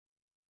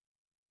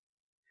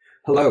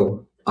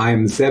Hello,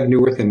 I'm Zev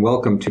Neuwirth, and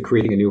welcome to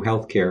Creating a New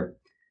Healthcare,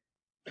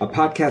 a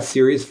podcast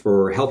series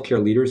for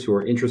healthcare leaders who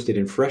are interested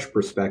in fresh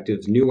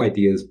perspectives, new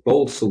ideas,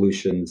 bold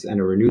solutions, and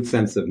a renewed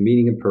sense of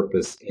meaning and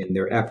purpose in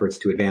their efforts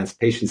to advance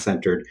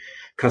patient-centered,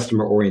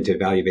 customer-oriented,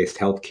 value-based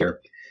healthcare.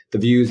 The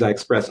views I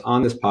express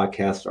on this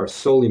podcast are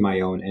solely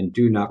my own and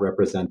do not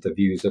represent the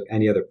views of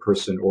any other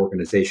person or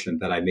organization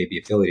that I may be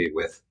affiliated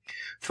with.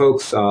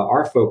 Folks,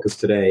 our focus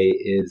today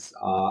is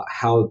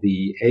how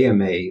the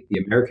AMA,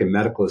 the American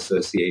Medical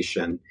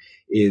Association,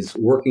 is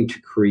working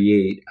to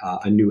create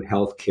a new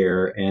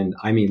healthcare, and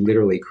I mean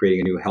literally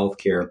creating a new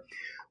healthcare.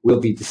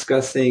 We'll be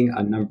discussing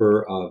a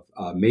number of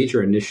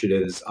major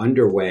initiatives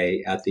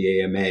underway at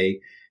the AMA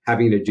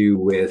having to do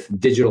with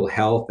digital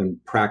health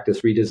and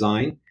practice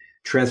redesign,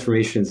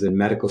 transformations in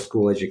medical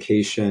school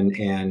education,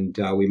 and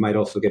we might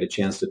also get a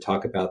chance to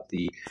talk about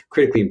the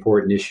critically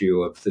important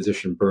issue of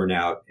physician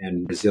burnout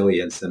and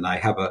resilience. And I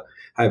have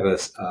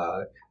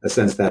a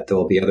sense that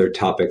there'll be other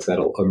topics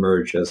that'll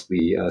emerge as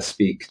we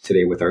speak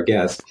today with our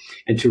guest.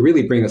 And to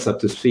really bring us up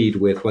to speed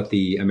with what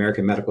the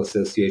American Medical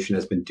Association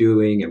has been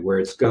doing and where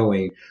it's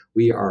going,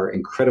 we are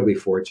incredibly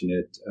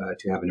fortunate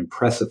to have an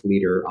impressive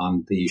leader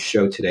on the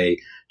show today,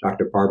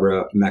 Dr.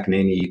 Barbara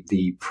McEnany,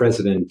 the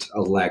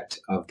president-elect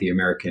of the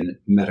American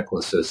Medical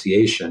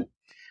Association.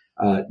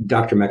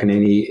 Dr.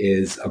 McEnany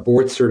is a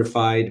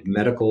board-certified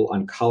medical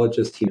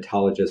oncologist,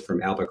 hematologist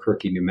from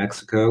Albuquerque, New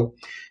Mexico,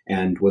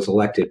 and was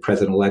elected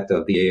president-elect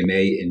of the AMA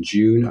in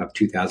June of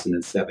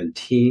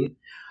 2017.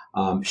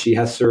 She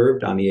has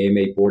served on the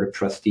AMA Board of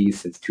Trustees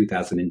since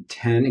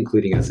 2010,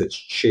 including as its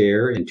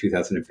chair in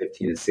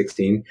 2015 and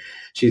 16.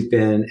 She's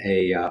been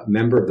a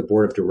member of the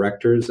Board of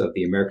Directors of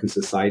the American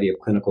Society of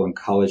Clinical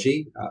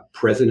Oncology,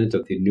 president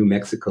of the New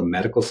Mexico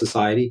Medical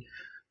Society,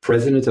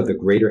 president of the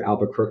Greater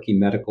Albuquerque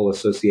Medical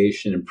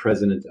Association, and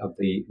president of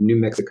the New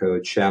Mexico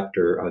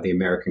chapter of the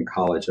American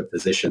College of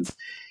Physicians.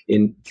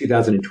 In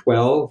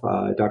 2012,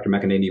 Dr.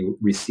 McEnany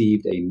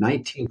received a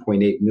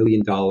 $19.8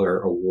 million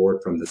award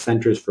from the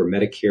Centers for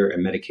Medicare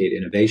and Medicaid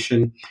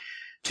Innovation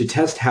to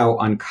test how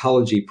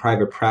oncology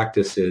private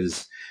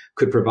practices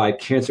could provide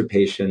cancer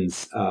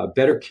patients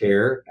better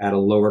care at a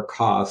lower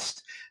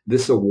cost.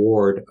 This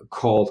award,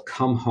 called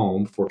Come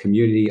Home for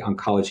Community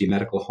Oncology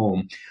Medical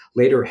Home,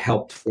 later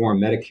helped form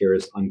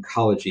Medicare's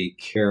oncology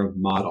care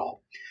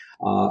model.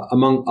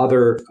 Among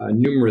other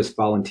numerous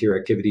volunteer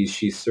activities,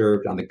 she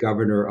served on the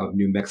governor of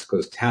New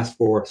Mexico's task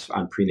force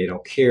on prenatal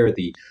care,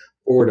 the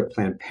board of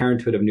Planned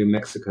Parenthood of New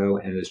Mexico,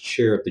 and as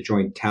chair of the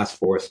joint task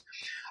force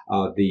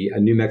of the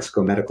New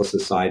Mexico Medical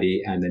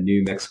Society and the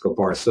New Mexico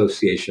Bar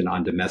Association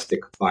on domestic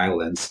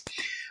violence.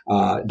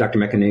 Dr.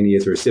 McEnany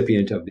is a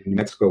recipient of the New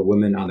Mexico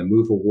Women on the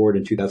Move Award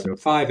in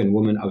 2005 and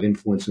Women of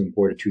Influence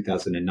Award in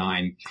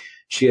 2009.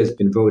 She has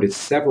been voted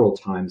several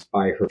times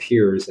by her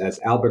peers as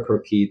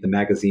Albuquerque, the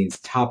magazine's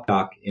top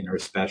doc in her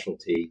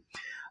specialty.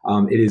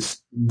 It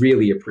is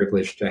really a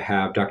privilege to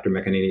have Dr.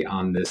 McEnany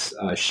on this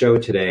show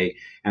today,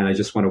 and I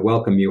just want to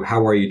welcome you.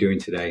 How are you doing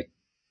today?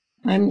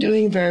 I'm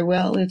doing very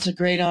well. It's a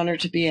great honor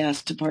to be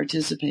asked to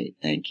participate.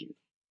 Thank you.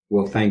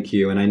 Well, thank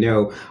you. And I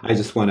know I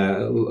just want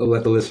to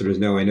let the listeners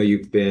know, I know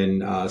you've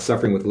been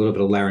suffering with a little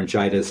bit of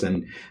laryngitis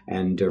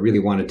and really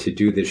wanted to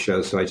do this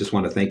show. So I just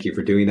want to thank you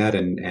for doing that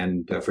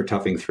and for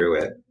toughing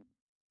through it.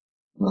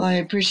 Well, I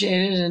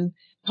appreciate it. And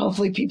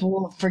hopefully people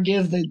will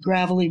forgive the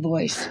gravelly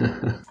voice.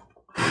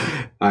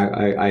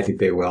 I think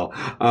they will.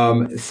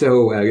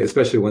 So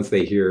especially once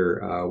they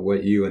hear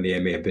what you and the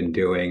AMA have been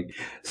doing.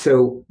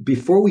 So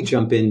before we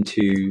jump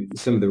into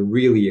some of the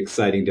really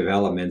exciting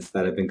developments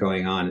that have been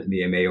going on in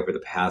the AMA over the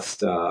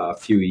past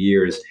few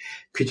years,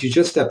 could you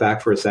just step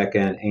back for a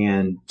second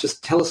and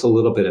just tell us a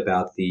little bit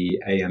about the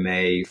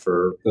AMA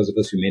for those of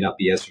us who may not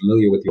be as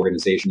familiar with the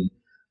organization?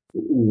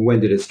 When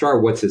did it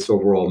start? What's its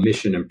overall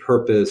mission and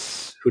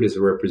purpose? Who does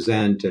it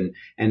represent?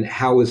 And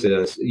how is it,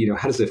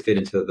 how does it fit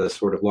into the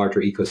sort of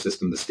larger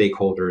ecosystem, the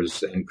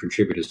stakeholders and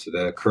contributors to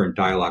the current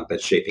dialogue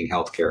that's shaping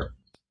healthcare?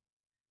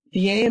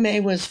 The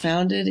AMA was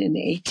founded in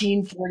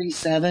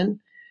 1847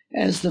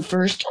 as the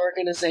first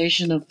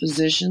organization of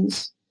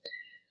physicians.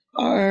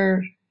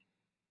 Our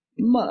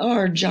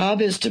job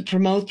is to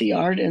promote the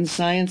art and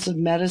science of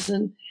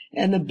medicine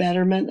and the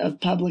betterment of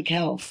public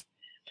health.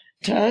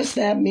 To us,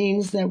 that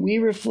means that we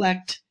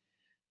reflect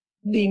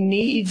the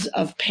needs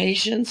of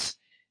patients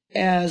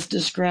as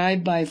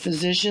described by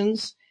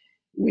physicians.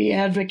 We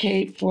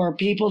advocate for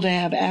people to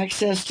have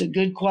access to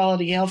good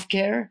quality health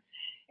care,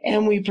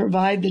 and we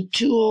provide the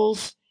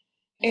tools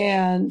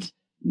and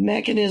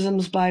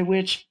mechanisms by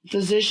which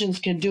physicians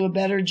can do a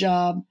better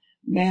job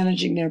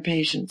managing their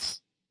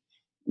patients.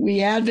 We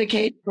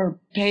advocate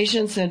for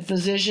patients and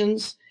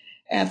physicians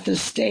at the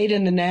state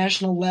and the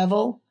national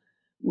level.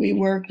 We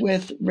work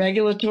with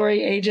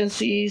regulatory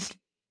agencies,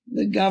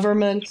 the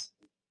government,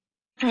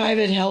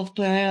 private health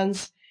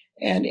plans,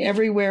 and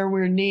everywhere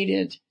we're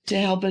needed to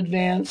help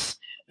advance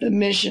the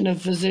mission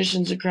of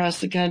physicians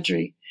across the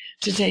country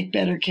to take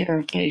better care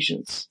of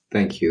patients.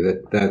 Thank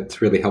you.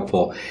 That's really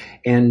helpful.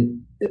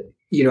 And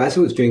As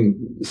I was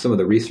doing some of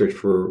the research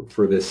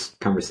for this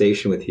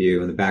conversation with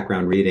you and the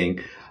background reading,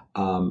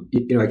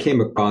 I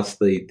came across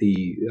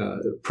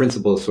the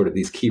principles, sort of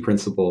these key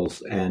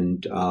principles,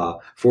 and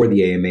for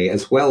the AMA,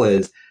 as well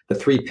as the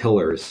three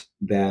pillars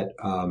that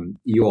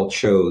you all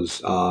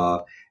chose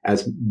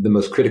as the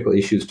most critical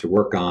issues to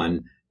work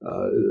on,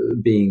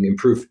 being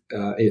improved,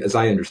 as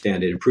I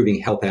understand it,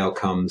 improving health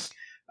outcomes,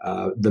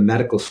 the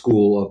medical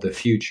school of the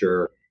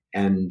future,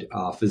 and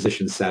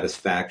physician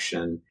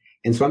satisfaction.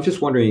 And so I'm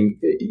just wondering,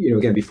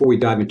 again, before we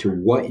dive into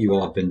what you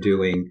all have been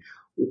doing,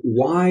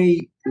 why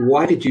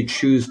did you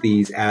choose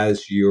these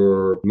as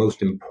your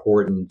most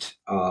important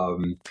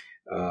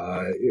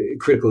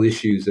critical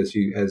issues, as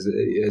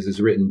is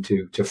written,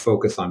 to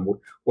focus on?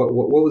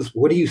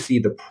 What do you see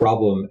the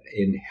problem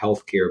in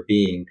healthcare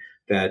being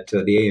that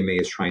the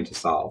AMA is trying to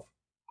solve?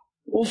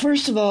 Well,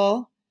 first of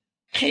all,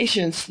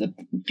 patients, the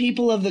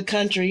people of the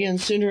country, and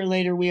sooner or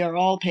later we are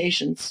all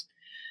patients,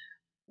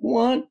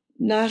 want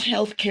not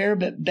health care,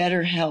 but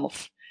better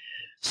health.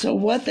 So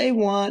what they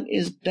want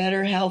is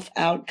better health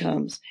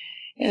outcomes.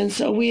 And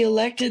so we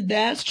elected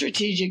that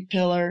strategic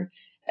pillar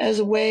as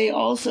a way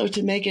also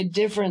to make a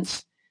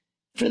difference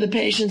for the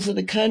patients of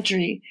the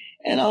country,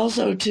 and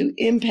also to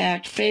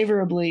impact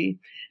favorably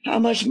how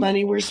much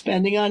money we're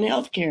spending on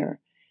healthcare.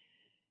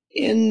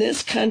 In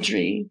this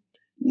country,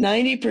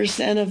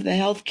 90% of the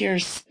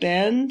healthcare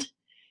spend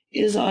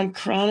is on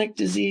chronic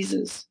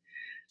diseases.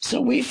 So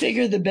we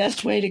figured the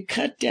best way to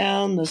cut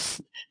down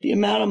the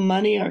amount of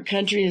money our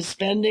country is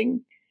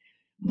spending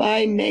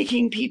by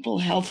making people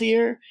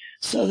healthier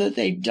so that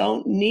they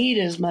don't need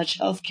as much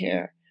health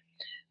care.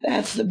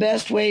 That's the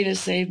best way to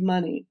save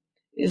money,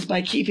 is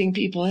by keeping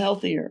people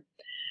healthier.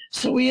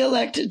 So we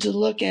elected to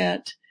look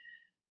at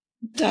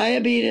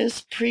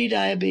diabetes,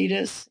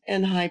 prediabetes,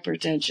 and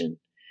hypertension,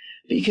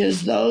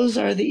 because those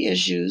are the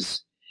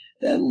issues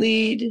that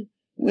lead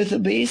with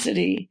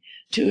obesity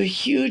to a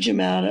huge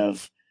amount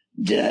of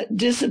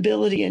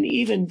disability and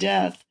even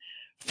death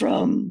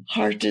from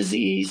heart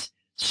disease,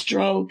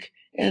 stroke,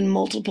 and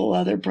multiple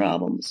other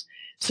problems.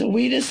 So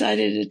we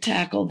decided to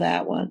tackle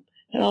that one,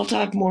 and I'll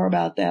talk more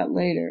about that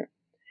later.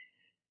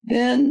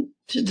 Then,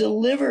 to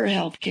deliver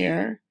health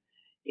care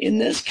in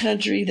this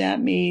country,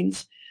 that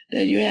means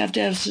that you have to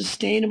have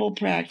sustainable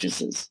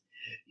practices.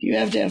 You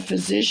have to have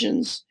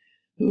physicians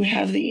who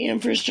have the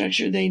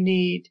infrastructure they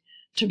need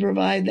to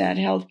provide that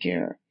health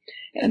care.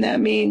 And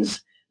that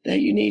means that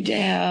you need to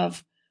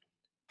have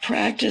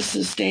practice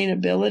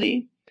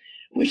sustainability,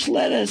 which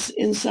led us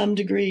in some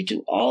degree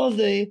to all of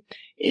the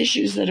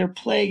issues that are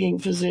plaguing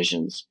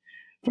physicians,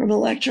 from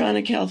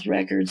electronic health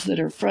records that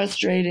are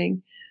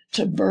frustrating,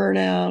 to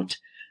burnout,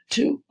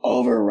 to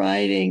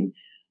overriding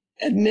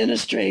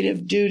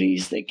administrative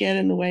duties that get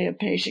in the way of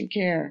patient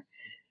care.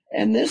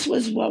 And this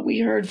was what we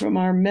heard from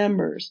our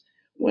members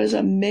was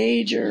a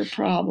major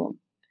problem.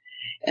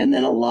 And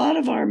then a lot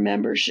of our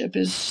membership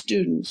is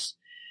students.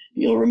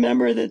 You'll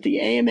remember that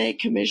the AMA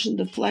commissioned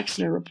the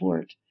Flexner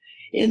Report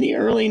in the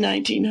early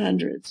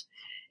 1900s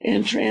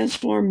and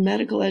transformed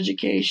medical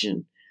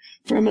education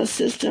from a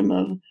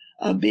system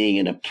of being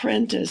an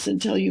apprentice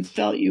until you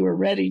felt you were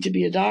ready to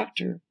be a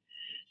doctor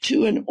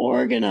to an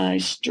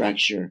organized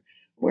structure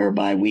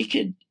whereby we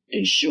could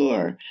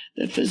ensure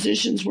that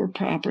physicians were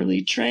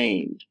properly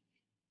trained.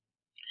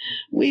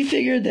 We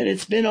figured that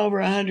it's been over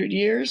 100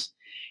 years.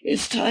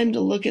 It's time to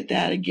look at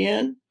that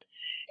again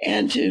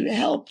and to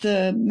help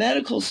the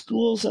medical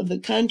schools of the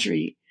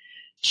country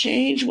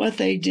change what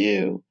they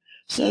do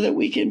so that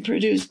we can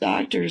produce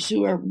doctors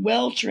who are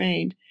well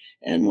trained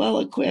and well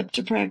equipped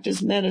to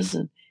practice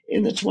medicine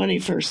in the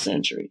 21st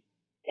century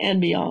and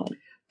beyond.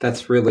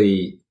 That's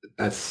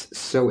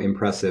so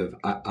impressive.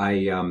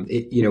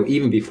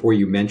 Even before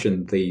you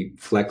mentioned the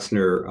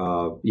Flexner,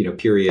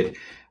 period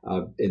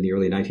in the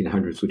early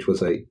 1900s, which was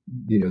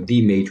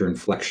the major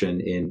inflection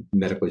in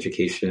medical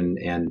education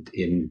and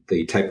in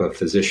the type of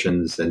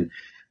physicians and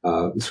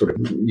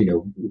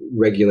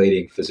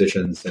regulating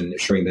physicians and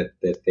assuring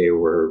that they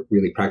were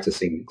really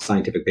practicing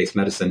scientific-based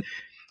medicine.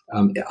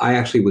 I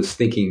actually was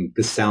thinking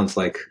this sounds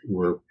like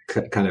we're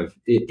kind of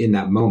in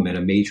that moment,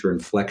 a major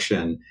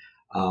inflection.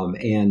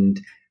 And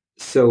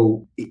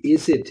so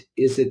is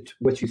it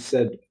what you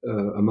said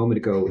a moment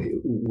ago,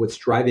 what's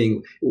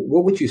driving,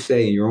 what would you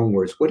say in your own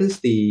words, what is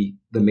the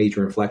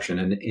major inflection?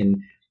 And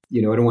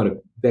I don't want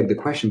to beg the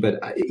question, but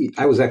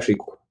I was actually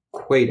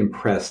quite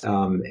impressed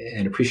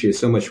and appreciated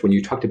so much when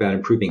you talked about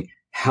improving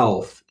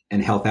health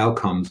and health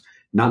outcomes,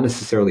 not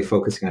necessarily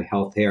focusing on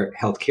health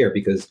care,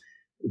 because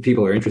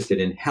people are interested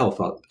in health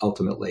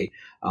ultimately.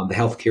 The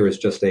healthcare is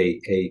just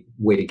a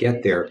way to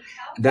get there.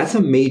 That's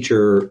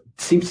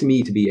seems to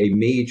me to be a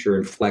major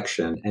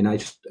inflection. And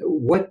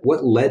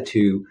what led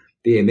to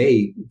the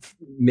AMA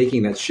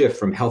making that shift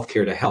from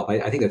healthcare to health?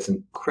 I think that's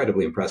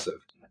incredibly impressive.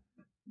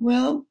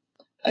 Well,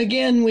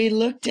 again, we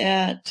looked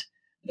at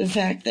the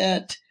fact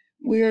that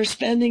we are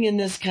spending in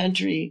this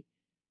country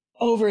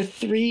over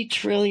 $3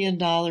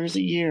 trillion a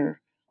year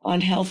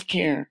on health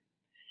care.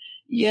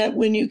 Yet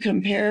when you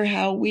compare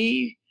how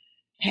we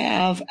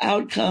have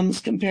outcomes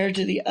compared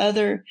to the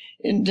other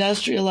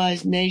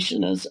industrialized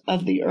nations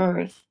of the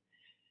earth,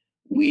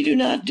 we do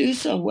not do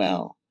so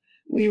well.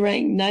 We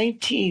rank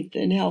 19th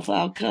in health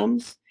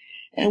outcomes,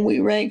 and we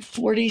rank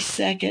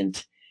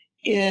 42nd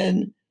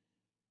in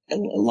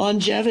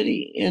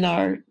longevity, in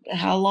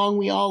how long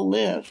we all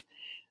live.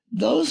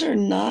 Those are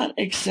not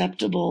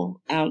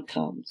acceptable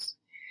outcomes.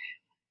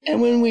 And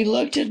when we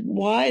looked at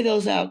why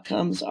those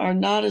outcomes are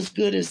not as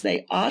good as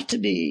they ought to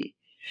be,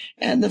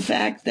 and the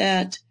fact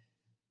that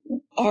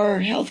our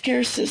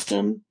healthcare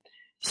system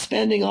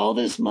spending all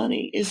this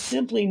money is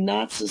simply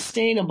not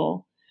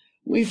sustainable,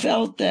 we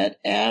felt that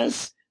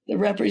as the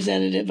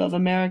representative of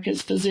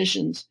America's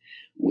physicians,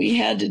 we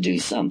had to do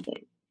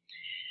something.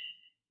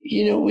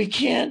 We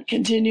can't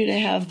continue to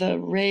have the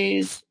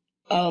raise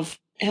of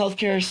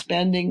healthcare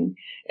spending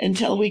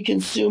until we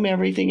consume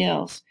everything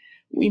else.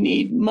 We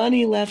need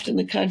money left in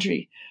the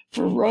country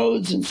for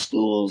roads and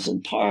schools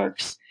and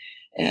parks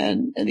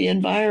and the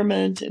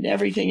environment and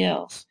everything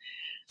else.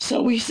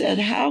 So we said,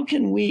 how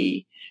can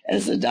we,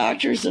 as the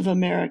doctors of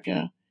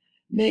America,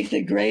 make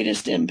the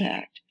greatest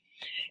impact?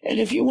 And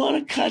if you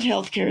want to cut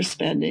healthcare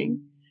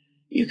spending,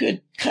 you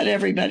could cut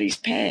everybody's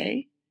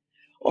pay,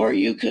 or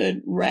you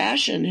could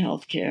ration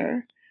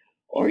healthcare,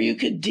 or you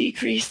could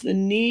decrease the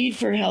need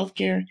for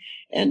healthcare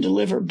and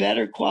deliver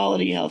better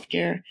quality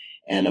healthcare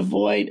and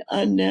avoid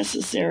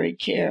unnecessary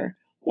care,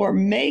 or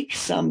make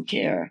some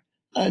care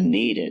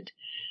unneeded.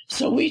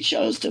 So we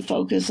chose to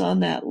focus on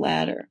that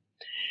latter.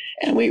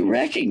 And we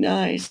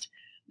recognized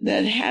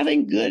that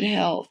having good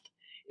health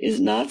is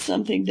not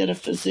something that a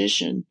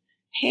physician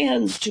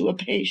hands to a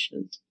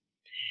patient.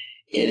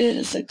 It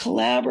is a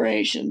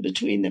collaboration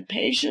between the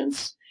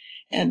patients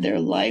and their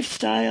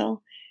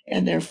lifestyle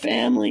and their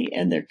family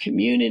and their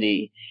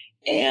community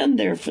and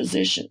their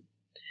physician.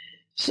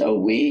 So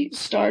we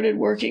started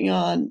working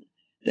on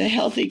the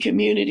healthy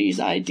communities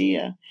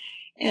idea.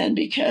 And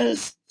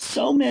because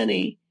so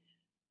many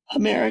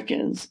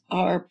Americans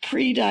are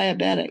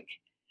pre-diabetic,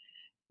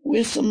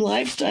 with some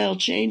lifestyle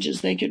changes,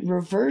 they could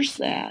reverse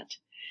that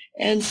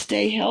and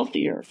stay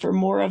healthier for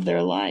more of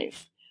their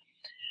life.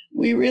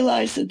 We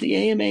realized that the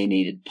AMA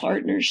needed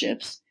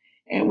partnerships,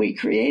 and we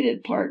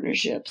created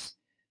partnerships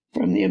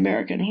from the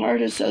American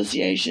Heart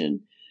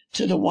Association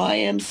to the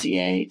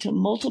YMCA to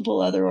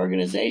multiple other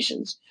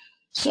organizations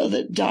so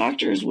that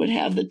doctors would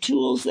have the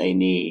tools they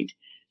need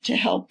to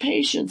help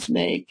patients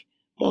make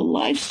the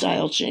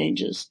lifestyle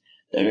changes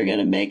that are going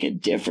to make a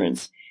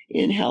difference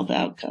in health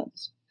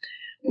outcomes.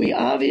 We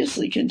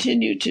obviously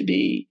continue to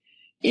be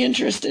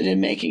interested in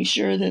making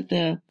sure that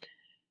the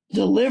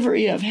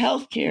delivery of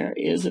health care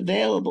is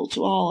available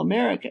to all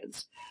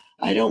Americans.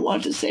 I don't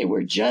want to say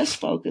we're just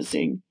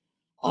focusing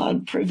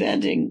on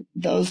preventing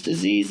those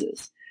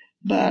diseases,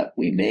 but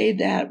we made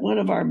that one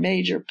of our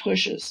major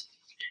pushes.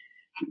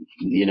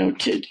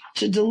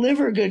 To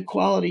deliver good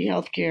quality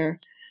health care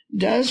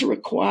does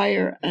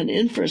require an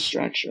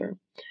infrastructure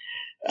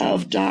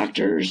of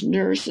doctors,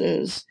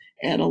 nurses,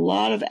 and a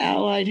lot of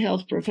allied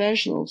health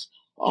professionals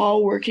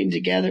all working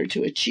together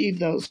to achieve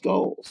those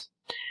goals.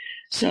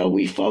 So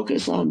we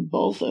focus on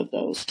both of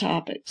those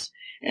topics.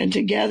 And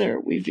together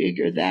we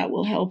figure that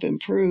will help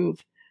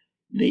improve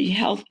the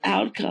health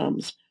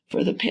outcomes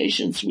for the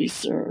patients we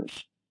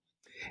serve.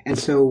 And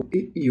so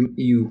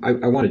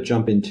I want to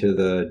jump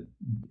into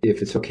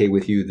if it's okay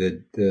with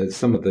you,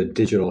 some of the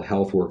digital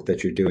health work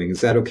that you're doing.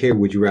 Is that okay, or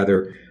would you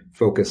rather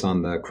focus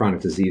on the chronic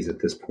disease at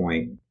this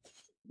point?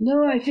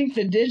 No, I think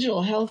the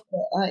digital health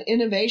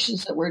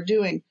innovations that we're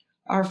doing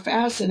are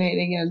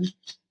fascinating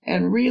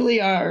and really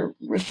are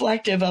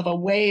reflective of a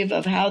wave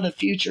of how the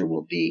future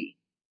will be.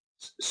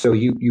 So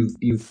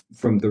you've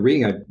from the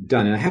reading I've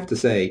done, and I have to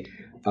say,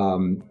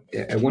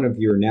 at one of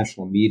your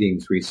national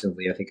meetings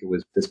recently, I think it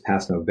was this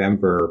past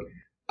November,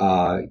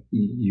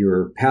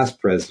 your past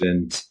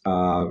president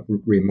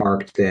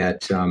remarked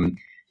that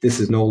this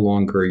is no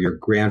longer your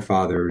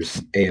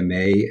grandfather's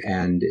AMA,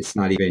 and it's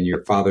not even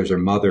your father's or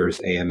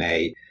mother's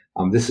AMA.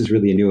 This is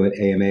really a new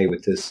AMA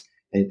with this,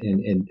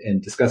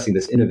 and discussing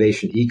this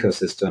innovation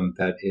ecosystem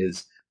that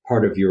is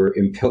part of your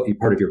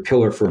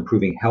pillar for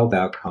improving health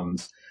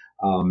outcomes.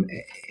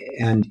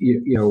 In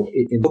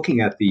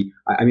looking at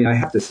I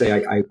have to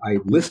say, I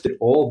listed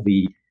all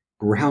the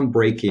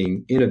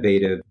groundbreaking,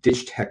 innovative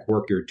dig tech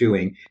work you're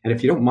doing. And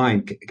if you don't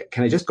mind,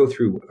 can I just go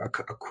through a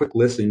quick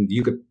list, and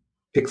you could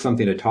pick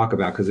something to talk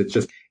about, because it's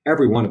just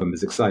every one of them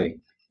is exciting.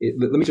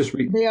 Let me just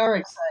read. They are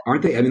exciting,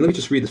 aren't they? I mean, let me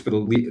just read this for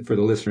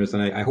the listeners,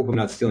 and I hope I'm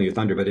not stealing your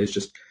thunder, but it's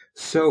just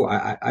so.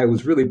 I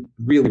was really,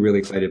 really, really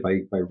excited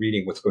by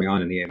reading what's going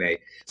on in the AMA.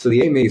 So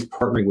the AMA is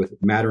partnering with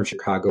Matter in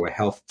Chicago, a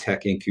health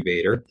tech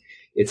incubator.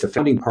 It's a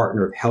founding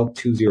partner of Health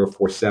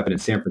 2047 in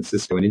San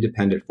Francisco, an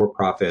independent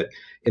for-profit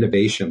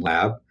innovation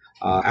lab.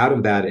 Out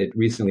of that, it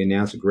recently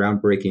announced a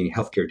groundbreaking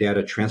healthcare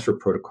data transfer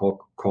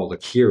protocol called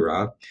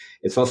Akira.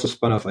 It's also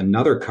spun off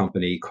another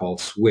company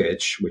called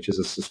Switch, which is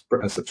a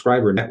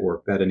subscriber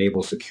network that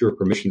enables secure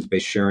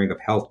permissions-based sharing of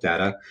health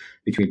data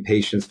between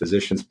patients,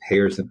 physicians,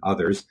 payers, and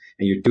others.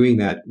 And you're doing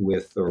that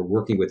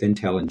working with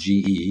Intel and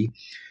GE.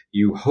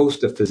 You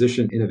host a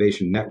physician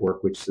innovation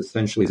network, which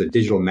essentially is a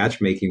digital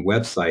matchmaking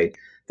website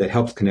that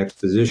helps connect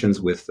physicians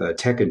with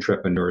tech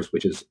entrepreneurs,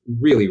 which is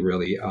really,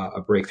 really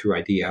a breakthrough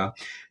idea.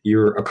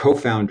 You're a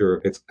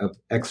co-founder of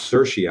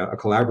Exertia, a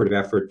collaborative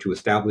effort to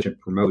establish and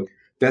promote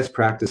best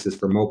practices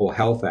for mobile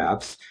health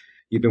apps.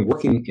 You've been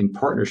working in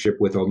partnership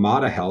with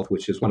Omada Health,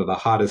 which is one of the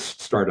hottest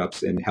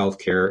startups in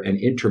healthcare, and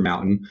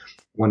Intermountain,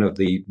 one of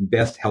the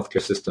best healthcare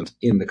systems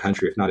in the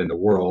country, if not in the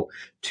world,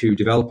 to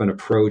develop an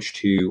approach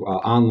to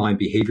online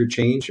behavior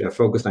change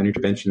focused on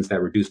interventions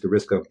that reduce the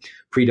risk of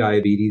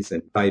prediabetes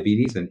and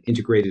diabetes, and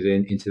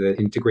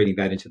integrating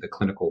that into the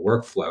clinical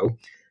workflow.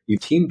 You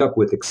teamed up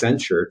with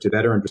Accenture to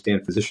better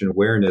understand physician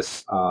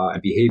awareness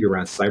and behavior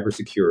around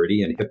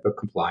cybersecurity and HIPAA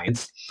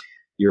compliance.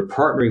 You're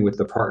partnering with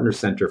the Partner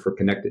Center for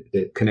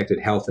Connected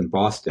Health in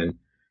Boston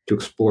to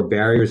explore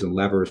barriers and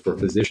levers for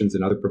physicians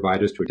and other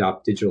providers to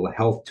adopt digital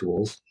health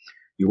tools.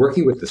 You're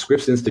working with the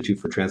Scripps Institute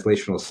for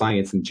Translational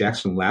Science and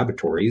Jackson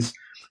Laboratories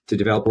to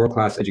develop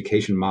world-class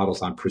education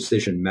models on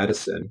precision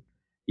medicine.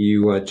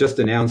 You just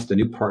announced a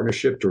new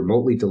partnership to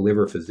remotely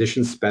deliver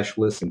physician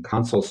specialists and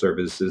consult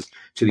services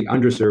to the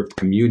underserved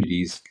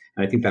communities.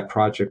 And I think that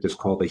project is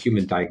called the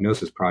Human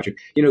Diagnosis Project.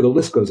 You know, the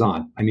list goes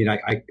on. I mean,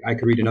 I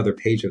could read another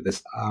page of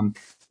this.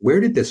 Where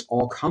did this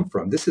all come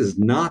from? This is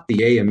not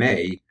the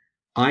AMA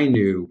I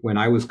knew when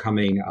I was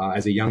coming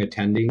as a young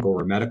attending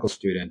or a medical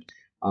student.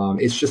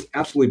 It's just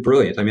absolutely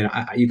brilliant. I mean,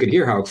 you can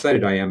hear how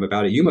excited I am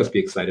about it. You must be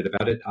excited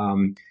about it.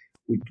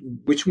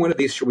 Which one of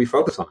these should we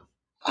focus on?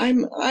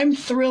 I'm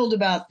thrilled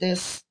about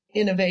this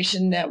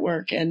innovation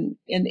network and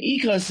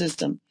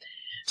ecosystem.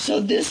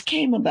 So this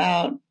came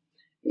about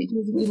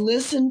because we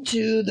listened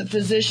to the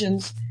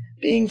physicians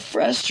being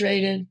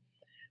frustrated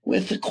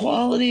with the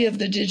quality of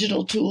the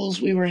digital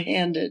tools we were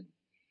handed.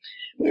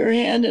 We were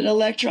handed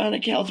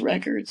electronic health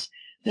records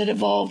that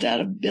evolved out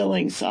of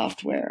billing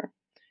software.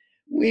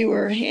 We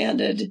were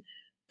handed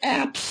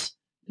apps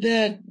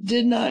that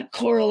did not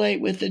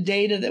correlate with the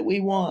data that we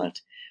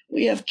want.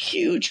 We have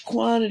huge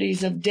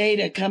quantities of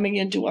data coming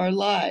into our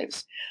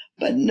lives,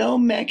 but no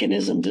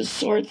mechanism to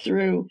sort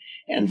through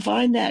and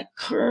find that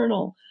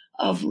kernel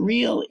of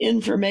real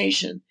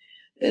information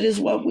that is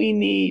what we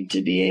need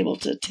to be able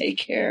to take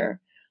care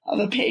of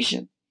a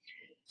patient.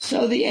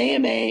 So the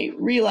AMA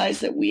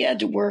realized that we had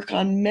to work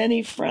on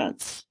many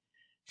fronts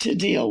to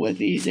deal with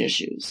these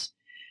issues.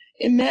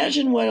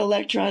 Imagine what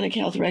electronic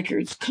health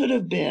records could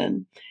have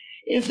been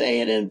if they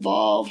had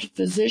involved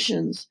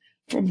physicians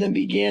from the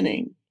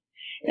beginning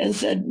and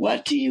said,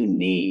 what do you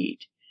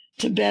need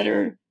to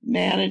better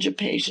manage a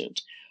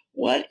patient?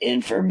 What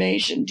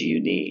information do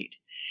you need?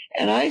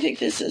 And I think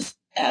this is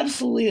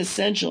absolutely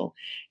essential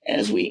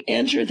as we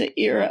enter the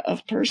era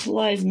of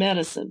personalized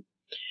medicine,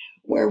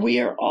 where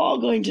we are all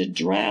going to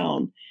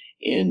drown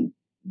in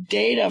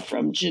data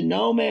from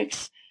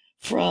genomics,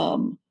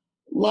 from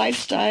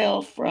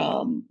lifestyle,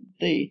 from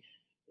the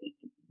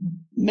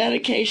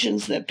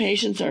medications that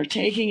patients are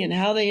taking and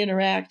how they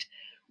interact.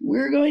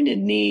 We're going to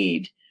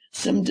need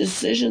some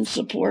decision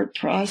support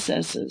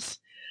processes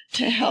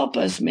to help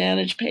us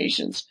manage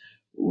patients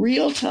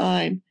real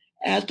time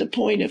at the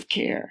point of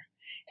care.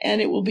 And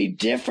it will be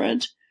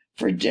different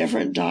for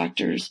different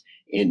doctors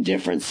in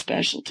different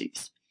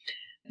specialties.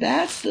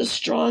 That's the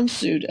strong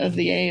suit of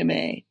the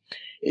AMA,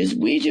 is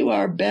we do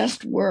our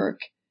best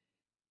work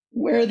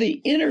where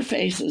the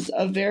interfaces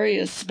of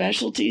various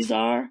specialties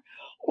are,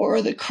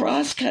 or the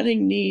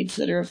cross-cutting needs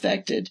that are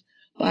affected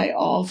by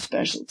all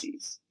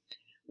specialties.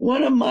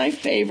 One of my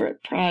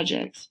favorite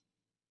projects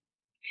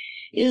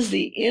is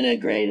the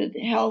Integrated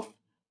Health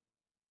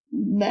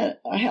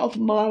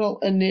Model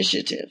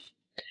Initiative.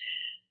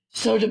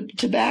 So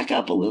to back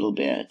up a little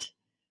bit,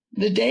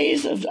 the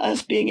days of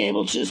us being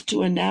able just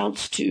to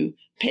announce to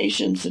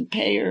patients and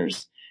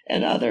payers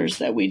and others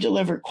that we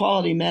deliver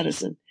quality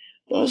medicine,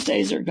 those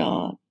days are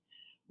gone.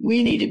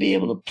 We need to be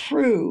able to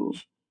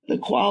prove the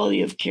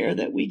quality of care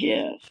that we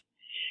give.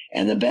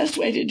 And the best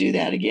way to do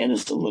that, again,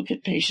 is to look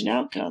at patient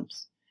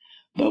outcomes.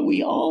 But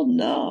we all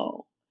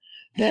know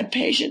that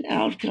patient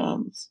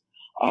outcomes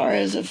are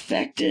as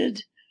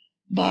affected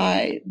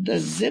by the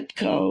zip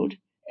code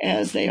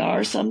as they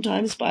are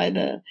sometimes by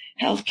the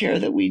health care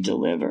that we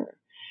deliver.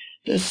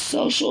 The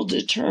social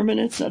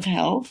determinants of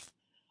health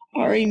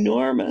are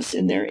enormous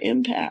in their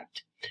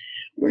impact.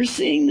 We're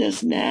seeing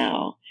this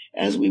now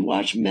as we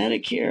watch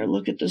Medicare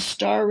look at the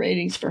star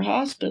ratings for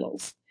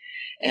hospitals,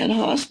 and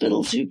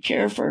hospitals who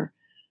care for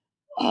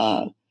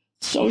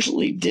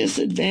socially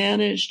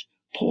disadvantaged,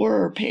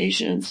 poorer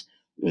patients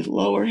with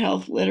lower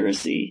health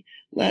literacy,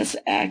 less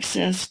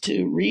access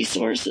to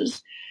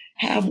resources,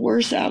 have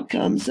worse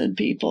outcomes than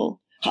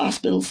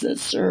hospitals that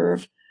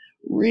serve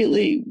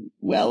really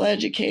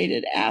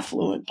well-educated,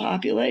 affluent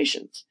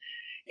populations.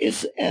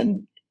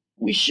 And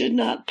we should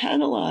not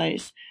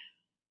penalize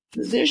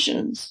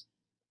physicians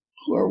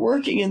who are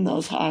working in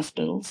those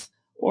hospitals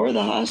or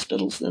the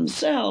hospitals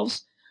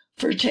themselves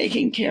for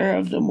taking care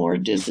of the more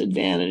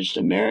disadvantaged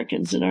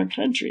Americans in our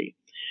country.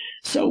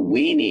 So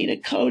we need a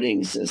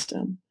coding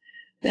system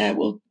that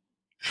will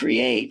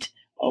create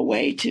a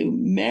way to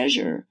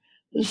measure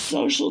the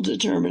social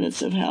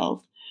determinants of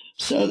health,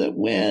 so that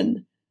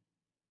when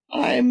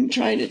I'm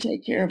trying to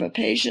take care of a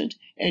patient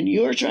and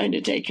you're trying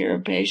to take care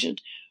of a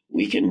patient,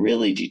 we can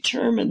really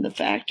determine the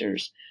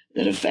factors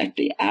that affect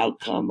the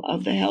outcome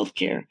of the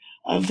healthcare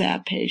of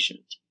that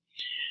patient.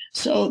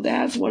 So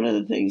that's one of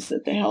the things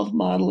that the Health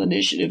Model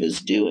Initiative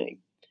is doing.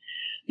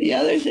 The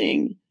other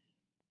thing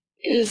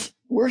is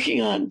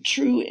working on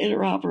true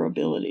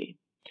interoperability.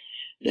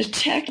 The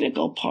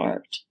technical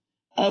part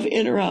of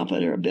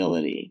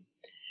interoperability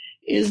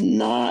is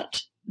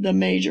not the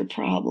major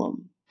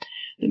problem.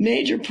 The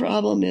major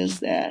problem is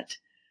that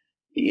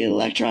the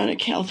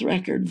electronic health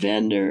record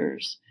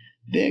vendors,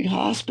 big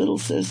hospital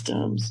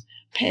systems,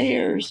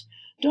 payers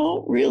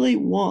don't really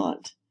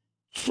want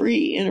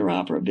free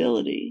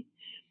interoperability.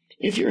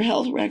 If your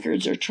health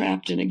records are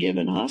trapped in a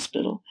given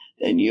hospital,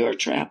 then you're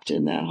trapped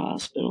in that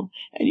hospital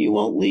and you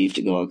won't leave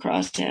to go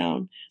across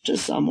town to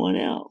someone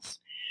else.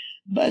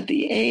 But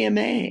the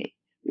AMA,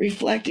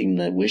 reflecting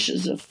the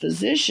wishes of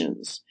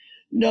physicians,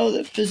 know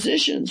that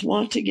physicians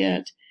want to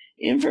get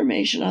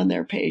information on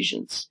their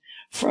patients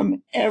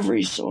from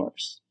every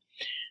source.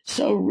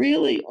 So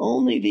really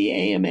only the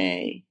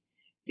AMA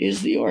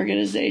is the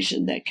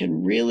organization that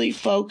can really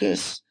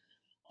focus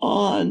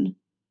on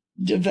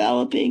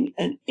developing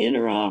an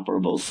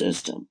interoperable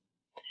system.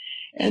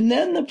 And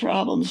then the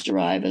problems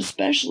derive,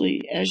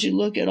 especially as you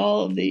look at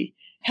all of the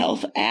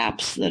health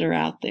apps that are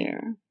out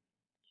there,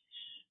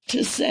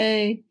 to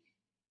say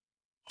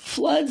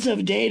floods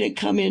of data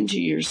come into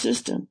your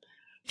system.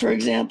 For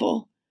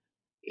example,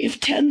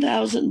 if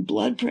 10,000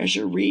 blood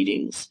pressure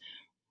readings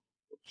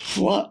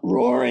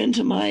roar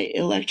into my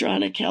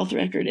electronic health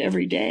record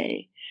every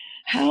day,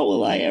 how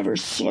will I ever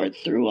sort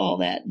through all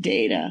that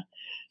data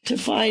to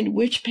find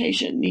which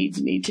patient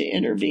needs me to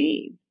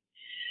intervene?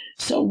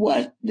 So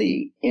what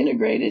the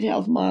Integrated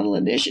Health Model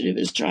Initiative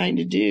is trying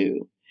to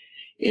do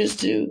is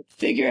to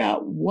figure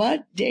out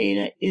what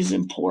data is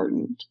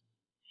important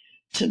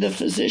to the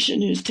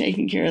physician who's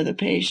taking care of the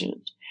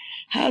patient.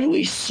 How do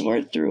we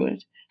sort through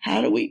it?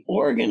 How do we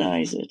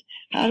organize it?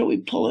 How do we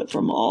pull it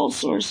from all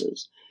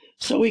sources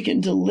so we can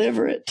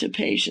deliver it to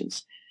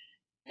patients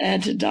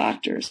and to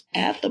doctors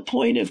at the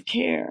point of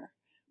care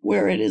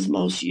where it is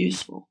most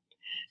useful?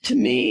 To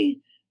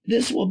me,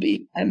 this will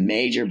be a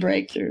major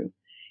breakthrough.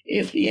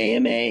 If the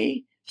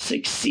AMA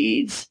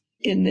succeeds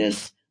in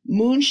this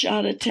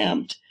moonshot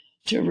attempt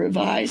to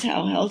revise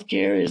how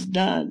healthcare is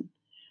done,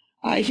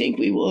 I think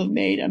we will have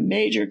made a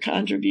major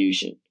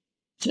contribution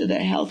to the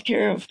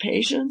healthcare of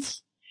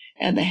patients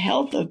and the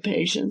health of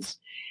patients.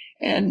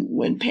 And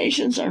when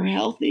patients are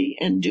healthy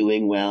and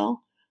doing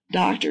well,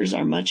 doctors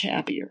are much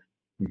happier.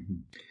 Mm-hmm.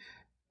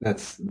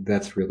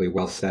 That's really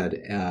well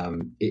said.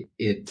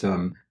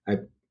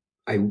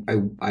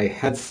 I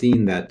had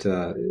seen that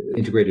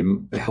Integrated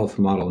Health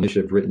Model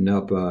Initiative written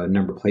up a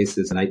number of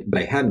places,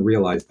 but I hadn't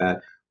realized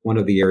that one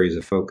of the areas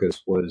of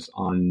focus was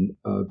on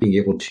being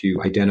able to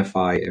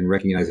identify and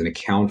recognize and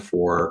account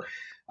for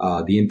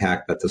the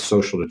impact that the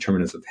social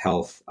determinants of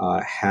health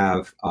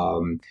have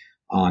on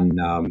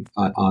the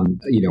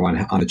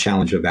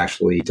challenge of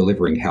actually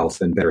delivering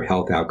health and better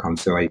health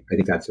outcomes. So I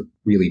think that's a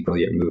really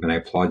brilliant move, and I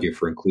applaud you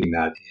for including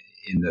that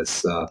in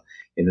this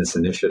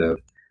initiative.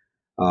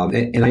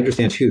 And I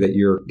understand too that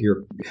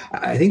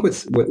I think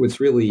what's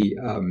really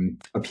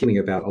appealing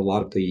about a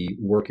lot of the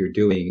work you're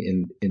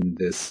doing in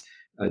this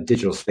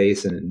digital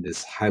space and in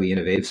this highly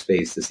innovative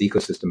space, this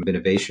ecosystem of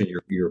innovation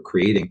you're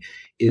creating,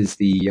 is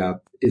the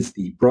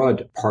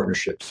broad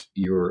partnerships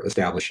you're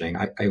establishing.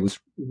 I was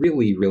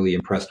really, really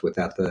impressed with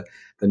that. The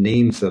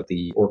names of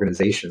the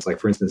organizations, like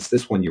for instance,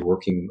 this one you're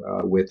working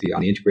with on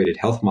the integrated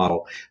health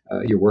model.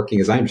 You're working,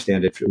 as I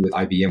understand it, with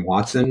IBM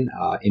Watson,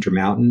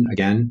 Intermountain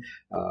again.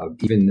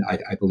 Even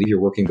I believe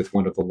you're working with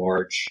one of the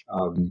large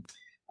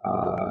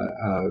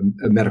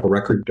medical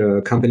record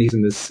companies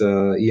in this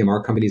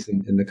EMR companies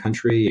in the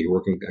country. You're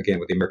working again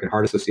with the American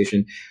Heart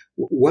Association.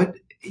 What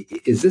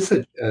is this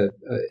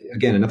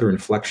again another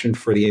inflection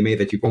for the AMA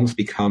that you've almost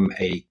become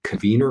a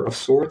convener of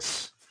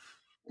sorts?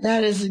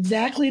 That is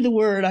exactly the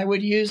word I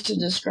would use to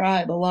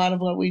describe a lot of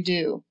what we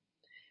do.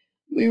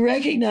 We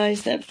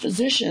recognize that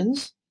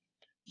physicians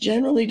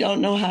generally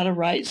don't know how to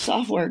write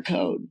software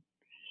code,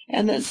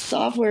 and that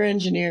software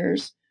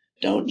engineers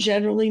don't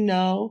generally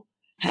know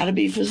how to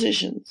be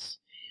physicians.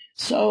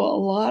 So a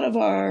lot of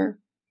our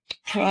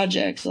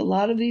projects, a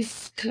lot of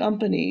these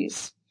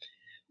companies,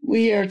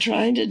 we are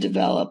trying to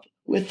develop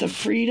with the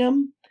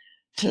freedom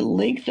to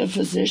link the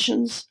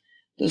physicians,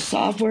 the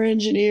software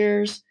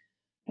engineers,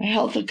 the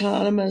health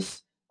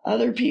economists,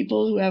 other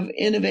people who have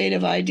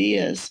innovative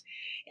ideas,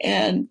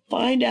 and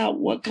find out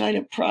what kind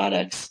of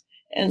products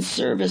and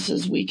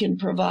services we can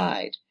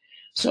provide.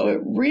 So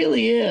it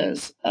really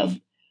is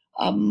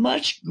a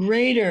much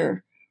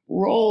greater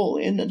role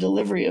in the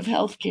delivery of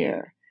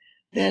healthcare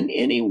than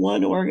any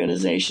one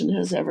organization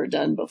has ever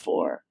done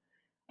before.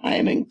 I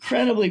am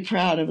incredibly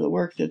proud of the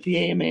work that the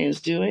AMA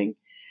is doing,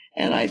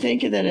 and I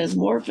think that as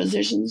more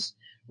physicians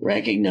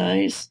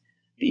recognize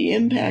the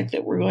impact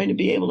that we're going to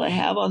be able to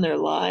have on their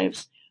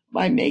lives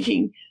by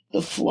making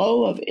the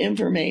flow of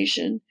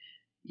information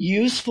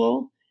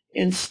useful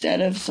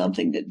instead of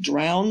something that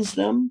drowns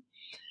them,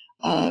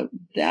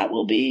 that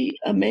will be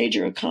a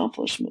major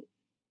accomplishment.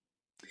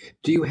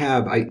 Do you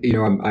have,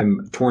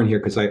 I'm torn here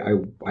because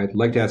I'd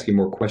like to ask you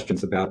more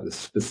questions about the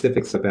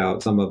specifics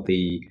about some of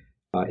the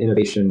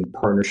innovation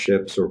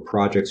partnerships or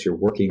projects you're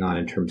working on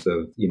in terms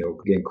of,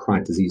 again,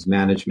 chronic disease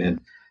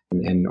management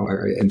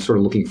and sort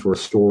of looking for a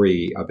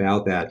story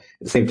about that. At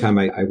the same time,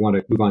 I want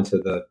to move on to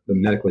the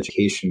medical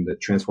education, the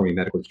transforming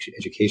medical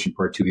education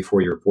part too,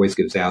 before your voice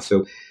gives out.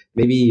 So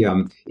maybe,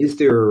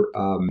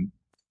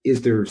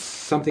 is there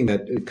something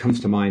that comes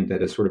to mind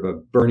that is sort of a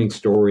burning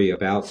story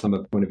about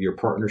one of your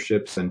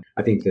partnerships? And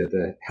I think that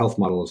the health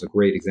model is a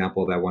great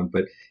example of that one.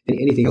 But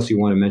anything else you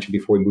want to mention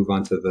before we move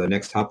on to the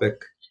next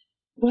topic?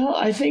 Well,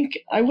 I think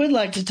I would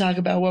like to talk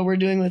about what we're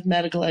doing with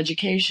medical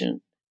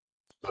education.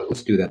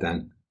 Let's do that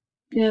then.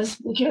 Yes,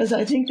 because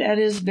I think that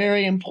is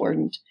very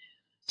important.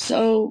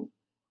 So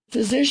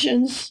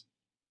physicians,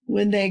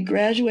 when they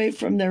graduate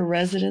from their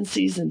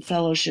residencies and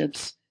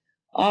fellowships,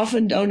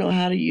 often don't know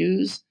how to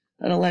use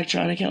an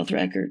electronic health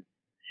record.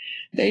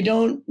 They're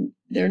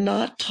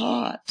not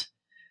taught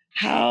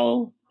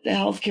how the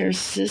healthcare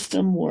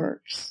system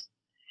works.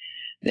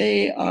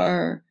 They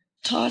are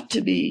taught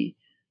to be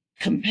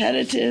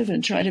competitive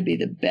and try to be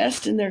the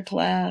best in their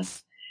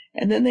class.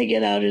 And then they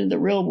get out into the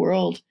real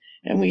world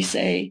and we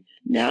say,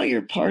 now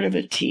you're part of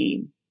a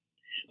team.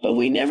 But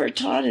we never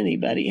taught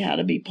anybody how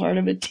to be part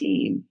of a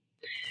team.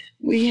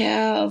 We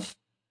have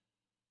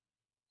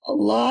a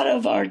lot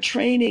of our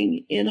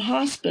training in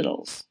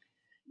hospitals,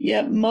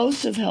 yet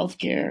most of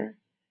healthcare,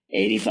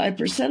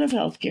 85% of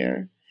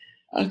healthcare,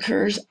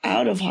 occurs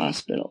out of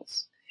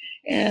hospitals.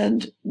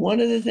 And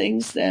one of the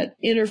things that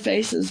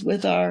interfaces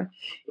with our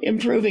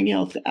improving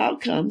health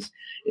outcomes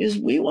is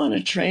we want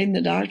to train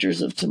the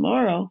doctors of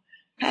tomorrow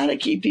how to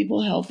keep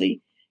people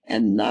healthy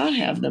and not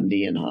have them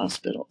be in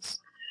hospitals,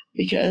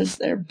 because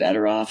they're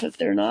better off if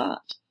they're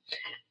not.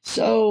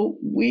 So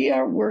we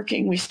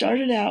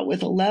started out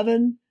with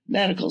 11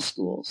 medical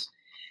schools,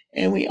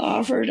 and we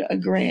offered a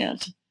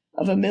grant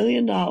of $1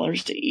 million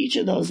to each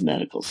of those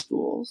medical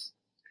schools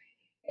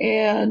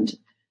and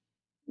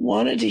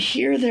wanted to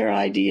hear their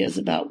ideas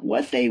about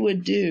what they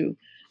would do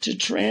to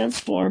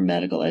transform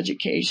medical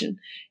education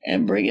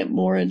and bring it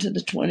more into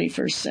the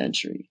 21st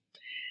century.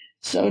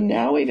 So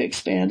now we've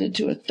expanded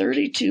to a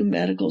 32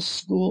 medical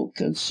school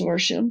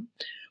consortium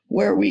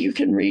where we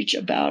can reach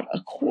about a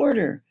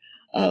quarter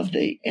of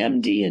the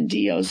MD and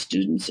DO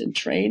students in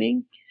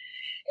training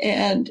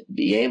and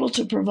be able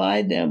to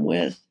provide them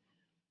with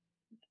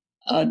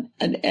an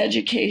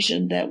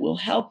education that will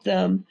help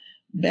them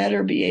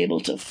better be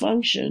able to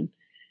function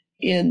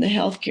in the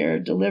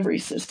healthcare delivery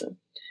system.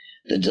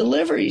 The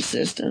delivery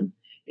system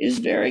is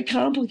very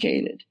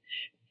complicated,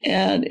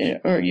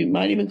 or you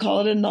might even call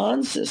it a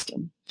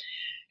non-system.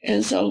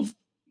 And so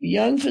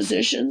young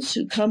physicians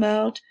who come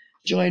out,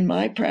 join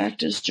my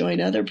practice,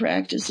 join other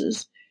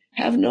practices,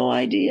 have no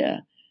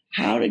idea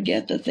how to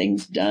get the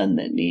things done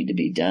that need to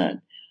be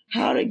done,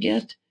 how to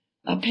get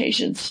a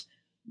patient's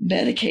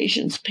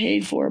medications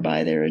paid for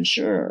by their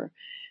insurer,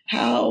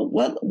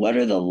 what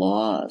are the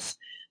laws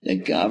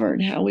that govern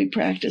how we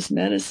practice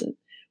medicine.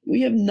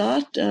 We have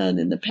not done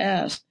in the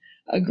past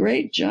a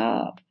great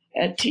job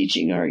at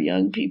teaching our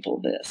young people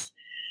this.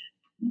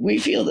 We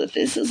feel that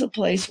this is a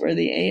place where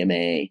the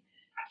AMA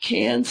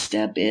can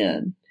step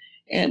in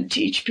and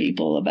teach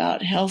people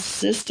about health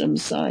system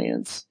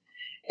science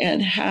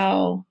and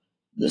how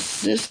the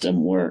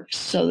system works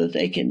so that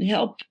they can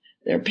help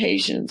their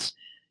patients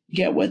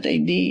get what they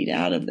need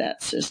out of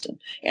that system.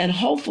 And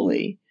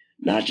hopefully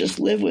not just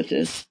live with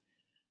this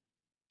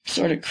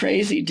sort of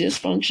crazy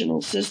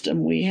dysfunctional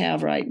system we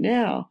have right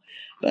now,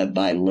 but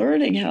by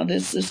learning how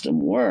this system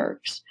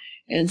works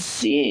and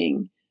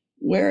seeing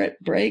where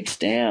it breaks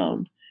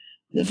down,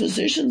 the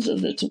physicians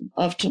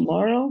of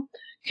tomorrow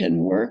can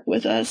work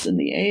with us in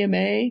the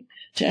AMA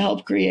to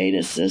help create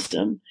a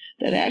system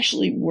that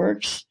actually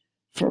works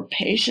for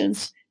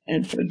patients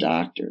and for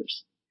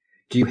doctors.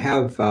 Do you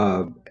have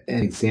an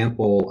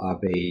example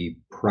of a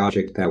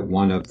project that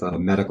one of the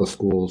medical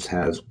schools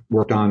has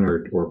worked on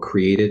or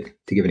created,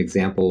 to give an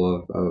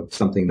example of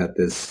something that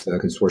this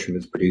consortium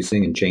is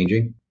producing and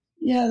changing?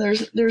 Yeah,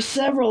 there's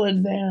several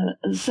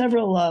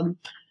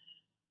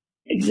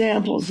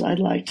examples I'd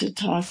like to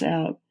toss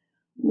out.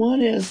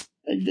 One is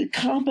the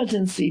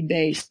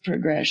competency-based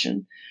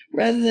progression.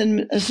 Rather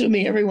than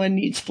assuming everyone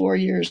needs 4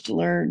 years to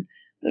learn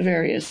the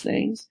various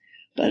things,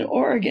 but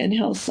Oregon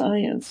Health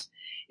Science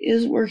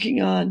is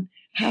working on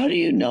how do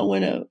you know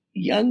when a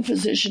young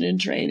physician in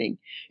training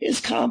is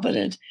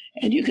competent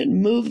and you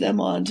can move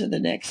them on to the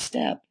next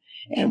step,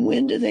 and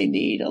when do they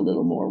need a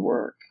little more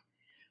work.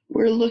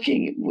 We're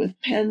looking with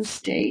Penn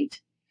State.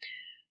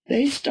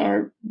 They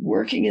start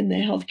working in the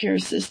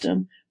healthcare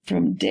system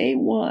from day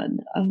one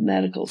of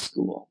medical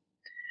school.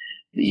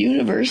 The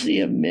University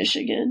of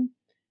Michigan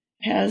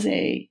has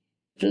a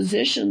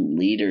physician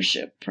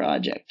leadership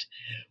project.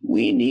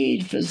 We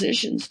need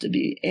physicians to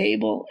be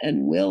able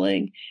and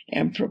willing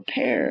and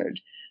prepared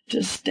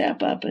to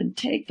step up and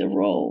take the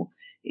role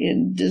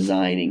in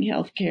designing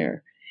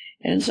healthcare.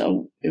 And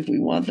so if we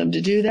want them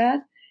to do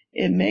that,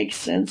 it makes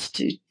sense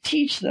to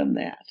teach them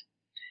that.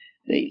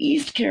 The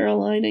East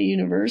Carolina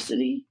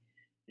University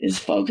is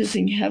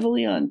focusing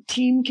heavily on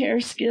team care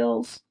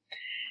skills,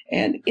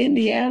 and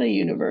Indiana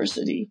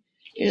University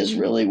is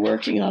really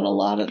working on a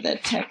lot of the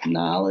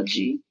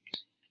technology.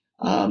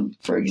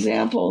 For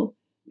example,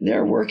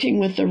 they're working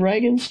with the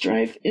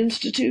Regenstrief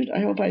Institute, I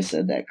hope I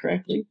said that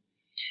correctly,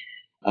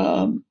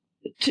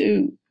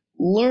 to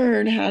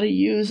learn how to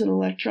use an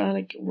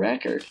electronic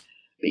record.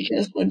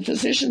 Because when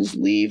physicians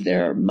leave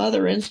their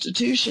mother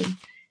institution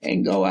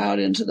and go out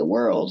into the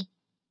world,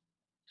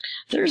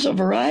 there's a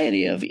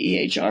variety of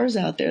EHRs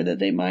out there that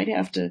they might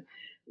have to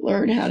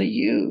learn how to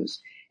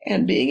use.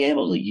 And being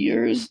able to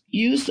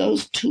use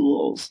those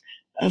tools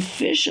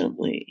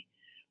efficiently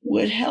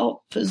would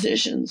help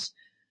physicians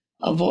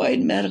avoid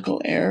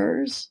medical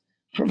errors,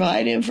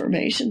 provide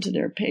information to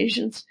their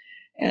patients,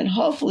 and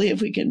hopefully,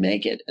 if we can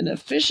make it an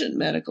efficient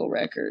medical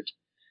record,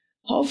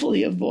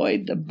 hopefully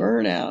avoid the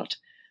burnout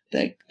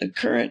that the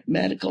current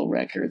medical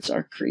records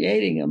are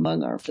creating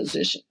among our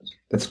physicians.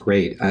 That's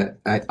great.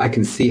 I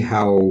can see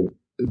how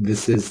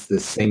this is the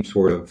same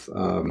sort of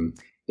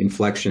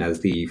inflection as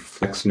the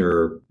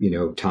Flexner,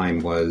 time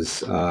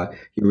was.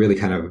 You're really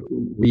kind of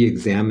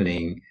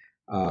re-examining,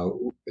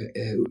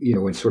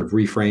 and sort of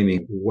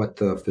reframing what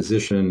the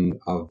physician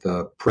of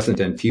the present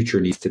and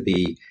future needs to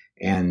be,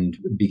 and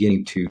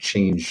beginning to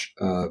change,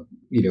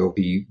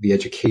 the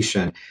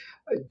education.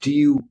 Do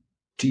you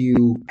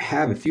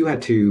have, if you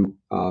had to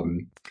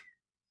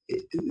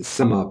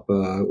sum up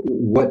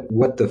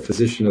what the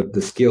physician of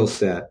the skill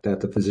set that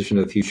the physician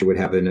of the future would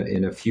have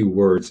in a few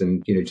words,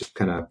 and just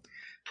kind of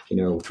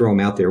throw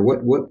them out there,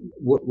 what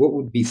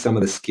would be some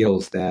of the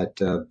skills that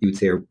you'd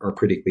say are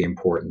critically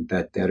important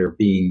that are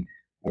being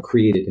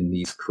created in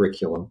these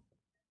curriculum?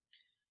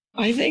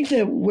 I think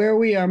that where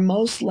we are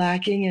most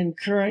lacking in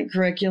current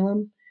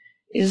curriculum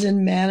is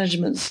in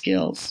management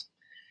skills.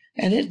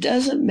 And it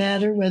doesn't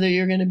matter whether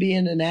you're going to be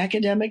in an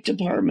academic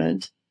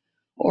department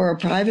or a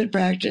private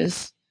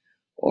practice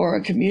or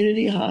a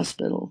community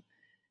hospital.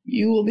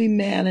 You will be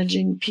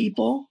managing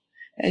people,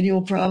 and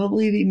you'll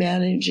probably be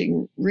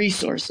managing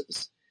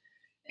resources.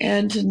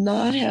 And to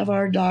not have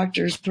our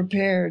doctors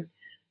prepared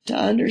to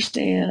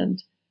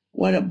understand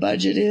what a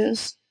budget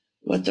is,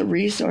 what the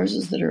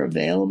resources that are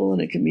available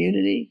in a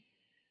community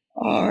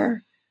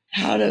are,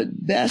 how to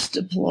best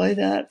deploy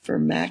that for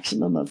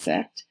maximum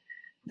effect,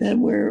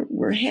 then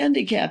we're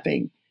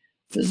handicapping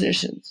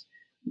physicians.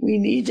 We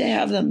need to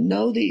have them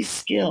know these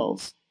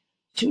skills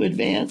to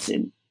advance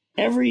in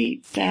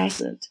every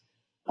facet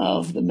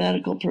of the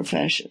medical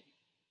profession.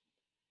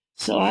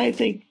 So I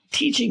think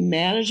teaching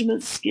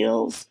management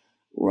skills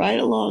right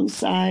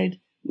alongside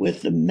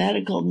with the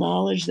medical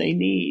knowledge they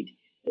need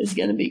is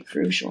going to be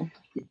crucial.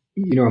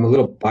 I'm a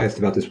little biased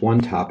about this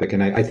one topic,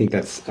 and I think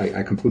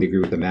I completely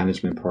agree with the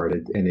management part,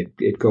 and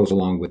it goes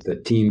along with the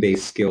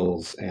team-based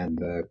skills and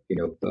the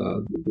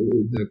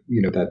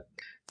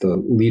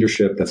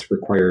leadership that's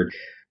required.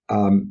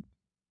 One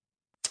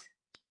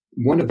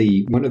of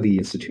the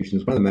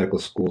institutions, one of the medical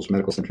schools,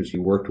 medical centers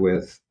you worked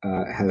with,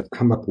 have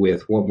come up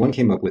with one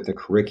came up with a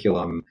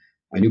curriculum,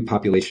 a new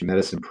population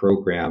medicine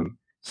program,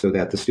 so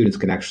that the students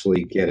can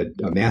actually get a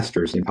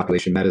master's in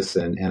population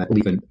medicine, and I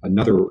believe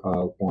another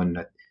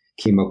one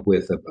came up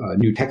with a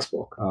new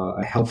textbook,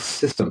 a health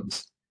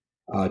systems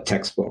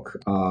textbook,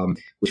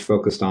 which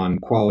focused on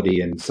quality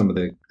and some of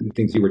the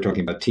things you were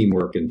talking about,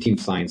 teamwork and team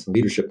science and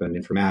leadership and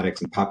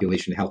informatics and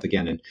population health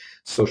again, and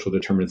social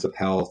determinants of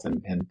health.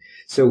 And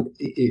so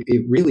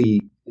it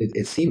really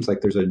seems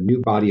like there's a new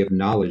body of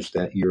knowledge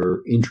that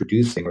you're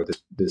introducing, or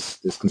this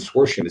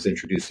consortium is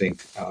introducing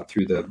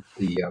through the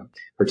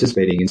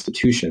participating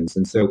institutions.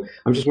 And so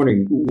I'm just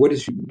wondering, what do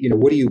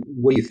you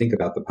think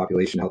about the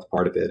population health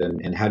part of it,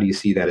 and how do you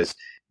see that as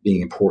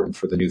being important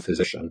for the new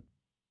physician?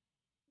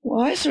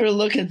 Well, I sort of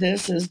look at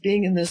this as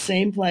being in the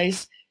same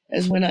place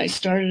as when I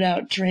started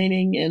out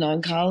training in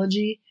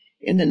oncology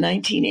in the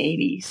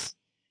 1980s.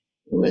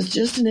 It was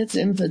just in its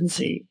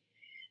infancy.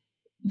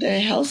 The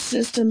health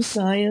system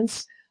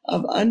science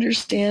of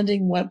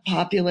understanding what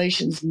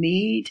populations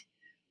need,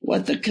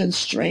 what the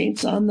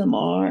constraints on them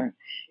are,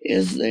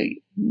 is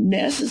the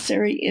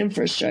necessary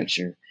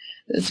infrastructure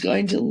that's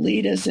going to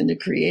lead us into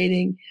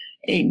creating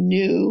a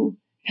new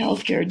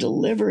healthcare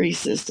delivery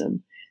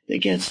system that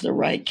gets the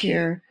right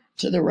care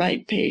to the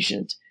right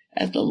patient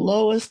at the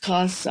lowest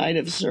cost site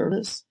of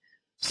service,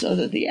 so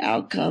that the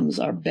outcomes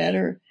are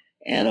better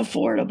and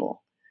affordable.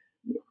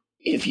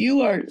 If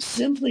you are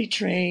simply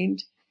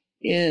trained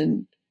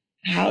in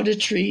how to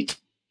treat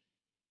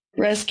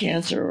breast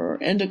cancer or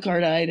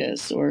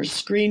endocarditis or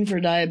screen for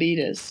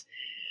diabetes,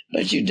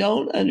 but you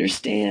don't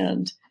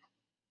understand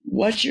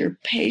what your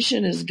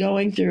patient is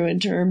going through in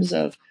terms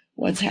of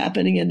what's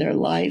happening in their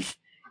life,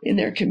 in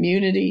their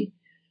community,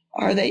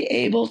 are they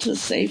able to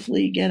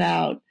safely get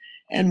out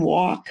and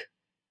walk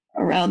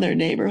around their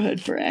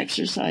neighborhood for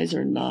exercise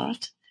or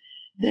not,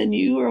 then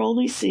you are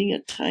only seeing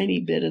a tiny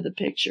bit of the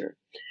picture.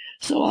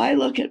 So I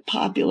look at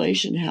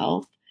population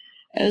health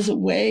as a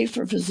way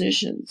for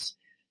physicians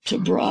to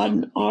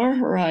broaden our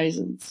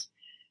horizons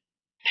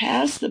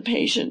past the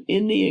patient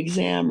in the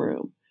exam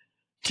room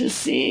to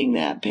seeing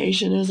that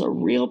patient as a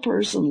real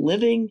person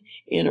living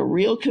in a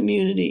real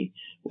community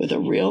with a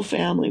real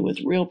family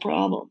with real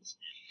problems.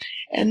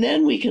 And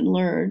then we can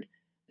learn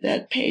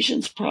that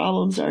patients'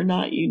 problems are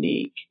not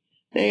unique.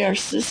 They are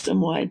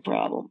system-wide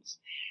problems.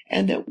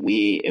 And that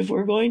if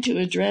we're going to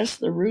address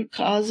the root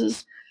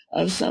causes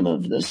of some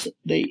of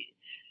the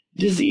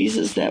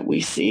diseases that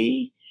we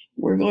see,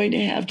 we're going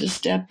to have to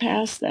step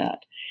past that.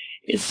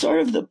 It's sort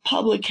of the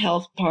public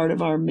health part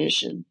of our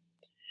mission.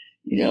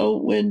 You know,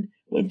 when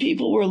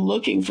people were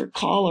looking for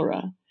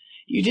cholera,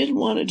 you didn't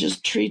want to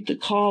just treat the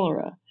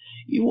cholera.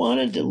 You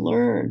wanted to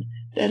learn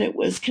that it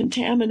was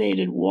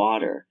contaminated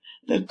water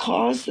that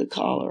caused the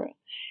cholera.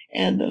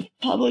 And the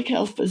public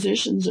health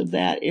physicians of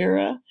that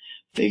era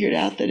figured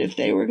out that if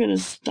they were going to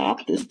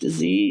stop this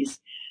disease,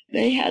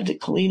 they had to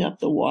clean up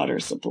the water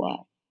supply.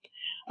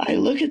 I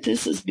look at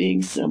this as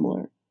being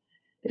similar.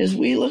 As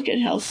we look at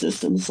health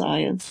system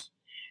science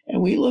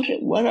and we look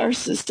at what our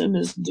system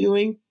is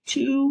doing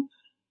to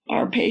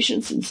our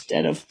patients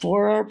instead of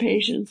for our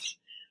patients,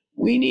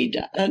 we need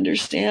to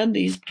understand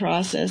these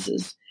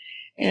processes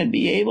and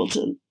be able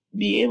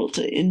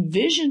to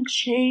envision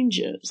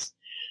changes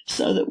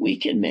so that we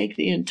can make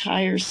the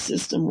entire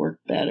system work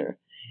better.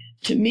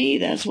 To me,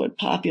 that's what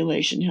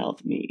population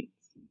health means.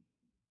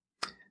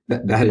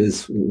 That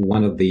is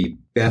one of the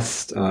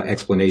best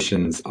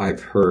explanations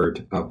I've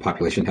heard of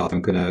population health.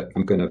 I'm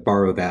gonna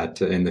borrow that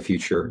in the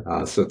future.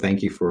 So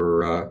thank you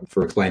for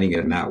explaining it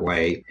in that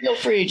way. Feel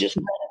free, just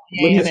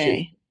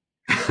AMA.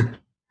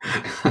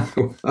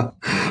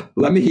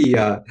 Let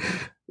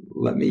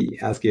me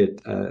ask you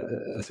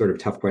a sort of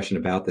tough question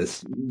about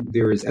this.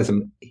 There is, as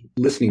I'm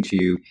listening to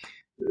you,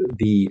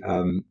 the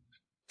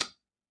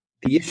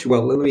issue.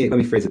 Well, let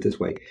me phrase it this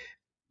way.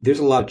 There's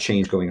a lot of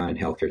change going on in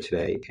healthcare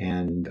today,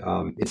 and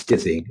it's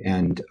dizzying.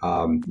 And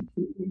and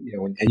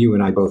you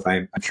and I both,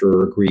 I'm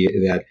sure, agree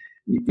that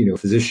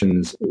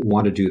physicians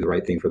want to do the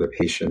right thing for their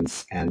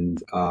patients,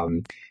 and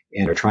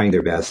are trying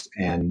their best,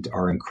 and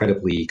are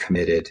incredibly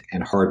committed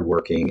and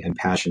hardworking and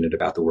passionate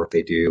about the work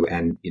they do,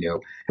 and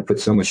have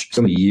put so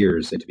many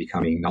years into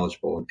becoming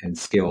knowledgeable and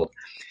skilled.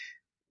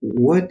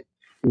 What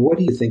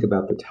do you think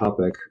about the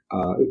topic?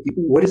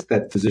 What is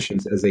that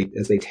physicians, as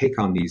they take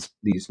on these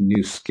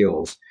new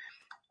skills?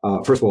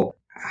 First of all,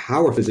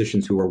 how are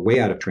physicians who are way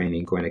out of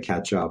training going to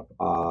catch up?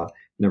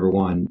 Number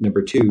one.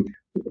 Number two,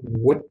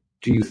 what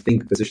do you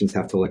think physicians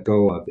have to let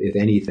go of, if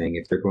anything,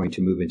 if they're going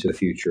to move into the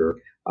future?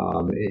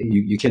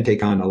 You can't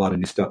take on a lot of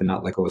new stuff and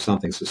not let go of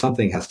something. So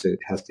something has to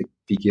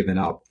be given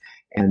up.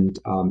 And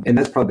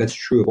that's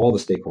true of all the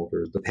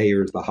stakeholders, the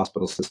payers, the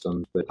hospital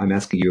systems. But I'm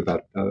asking you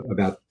about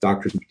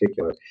doctors in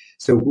particular.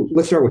 So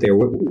let's start with there.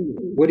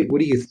 What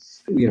do you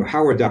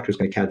how are doctors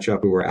going to catch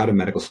up who are out of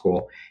medical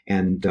school,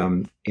 and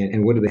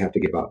what do they have to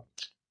give up?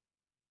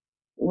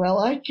 Well,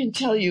 I can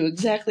tell you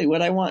exactly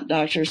what I want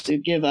doctors to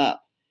give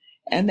up,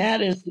 and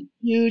that is the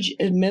huge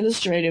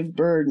administrative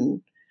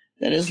burden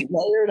that is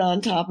layered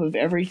on top of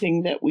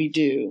everything that we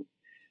do.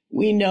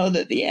 We know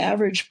that the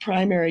average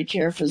primary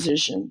care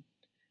physician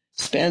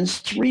spends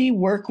 3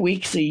 work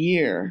weeks a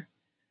year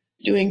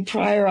doing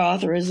prior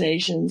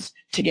authorizations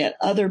to get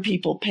other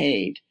people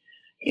paid,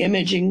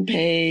 imaging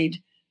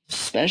paid,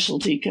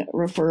 specialty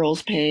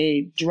referrals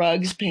paid,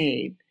 drugs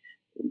paid,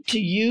 to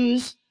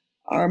use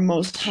our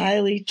most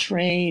highly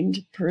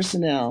trained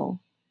personnel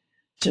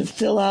to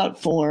fill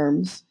out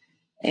forms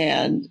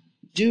and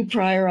do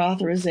prior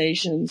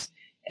authorizations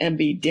and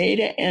be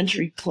data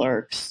entry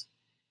clerks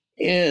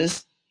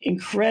is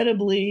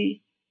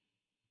incredibly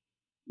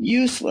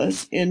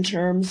useless in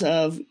terms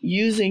of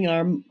using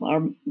our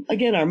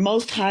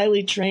most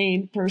highly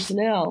trained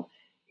personnel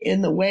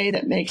in the way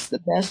that makes the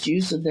best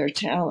use of their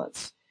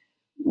talents.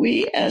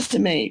 We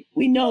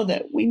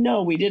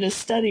did a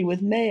study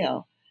with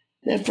Mayo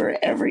that for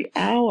every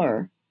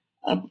hour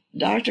a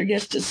doctor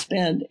gets to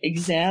spend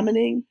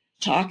examining,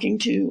 talking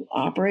to,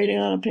 operating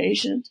on a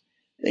patient,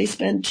 they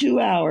spend 2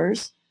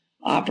 hours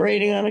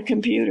operating on a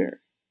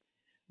computer.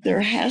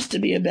 There has to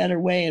be a better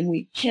way, and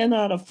we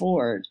cannot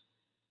afford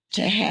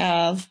to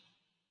have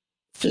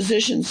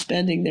physicians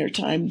spending their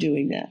time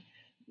doing that.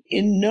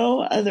 In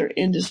no other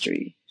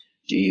industry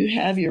do you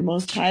have your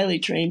most highly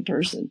trained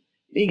person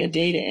being a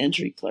data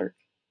entry clerk.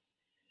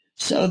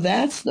 So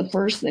that's the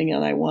first thing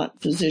that I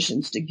want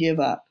physicians to give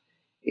up,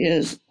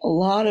 is a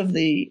lot of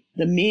the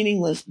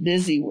meaningless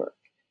busy work.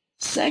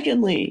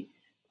 Secondly,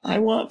 I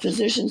want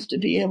physicians to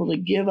be able to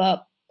give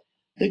up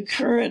the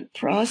current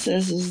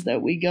processes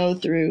that we go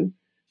through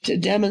to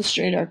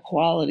demonstrate our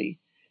quality.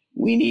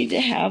 We need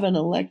to have an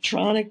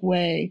electronic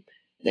way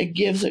that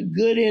gives a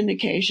good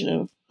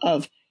indication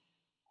of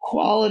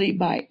quality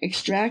by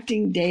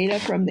extracting data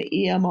from the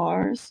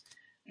EMRs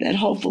that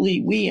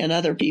hopefully we and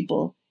other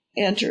people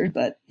entered,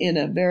 but in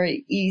a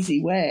very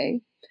easy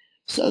way,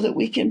 so that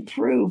we can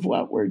prove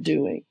what we're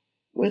doing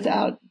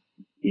without,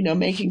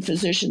 making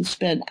physicians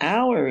spend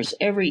hours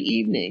every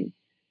evening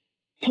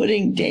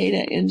putting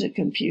data into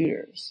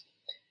computers.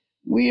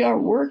 We are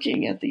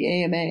working at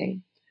the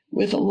AMA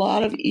with a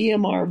lot of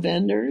EMR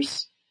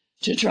vendors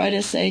to try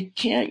to say,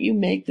 can't you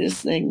make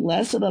this thing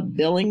less of a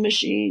billing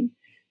machine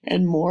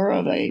and more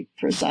of a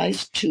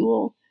precise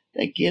tool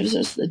that gives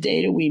us the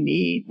data we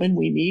need when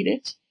we need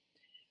it?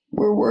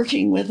 We're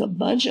working with a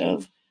bunch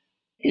of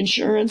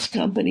insurance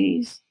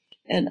companies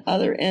and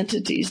other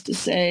entities to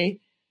say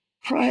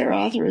prior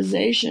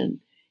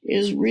authorization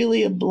is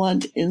really a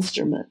blunt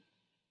instrument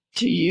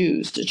to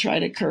use to try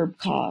to curb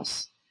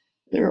costs.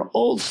 There are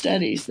old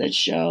studies that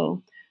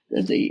show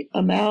that the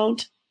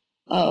amount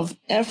of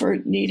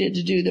effort needed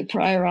to do the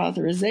prior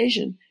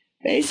authorization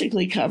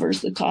basically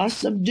covers the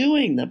costs of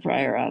doing the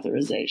prior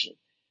authorization.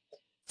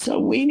 So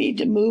we need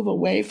to move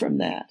away from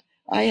that.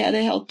 I had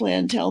a health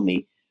plan tell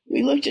me,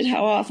 we looked at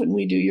how often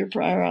we do your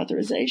prior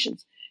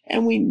authorizations,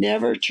 and we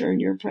never turn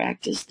your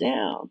practice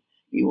down.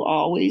 You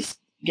always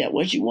get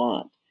what you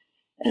want.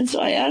 And so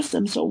I asked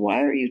them, so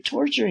why are you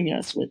torturing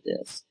us with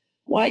this?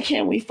 Why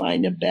can't we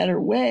find a better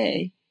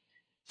way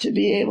to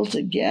be able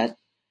to get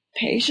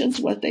patients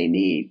what they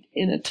need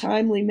in a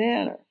timely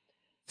manner?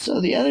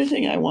 So the other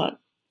thing I want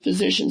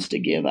physicians to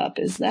give up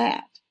is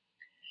that.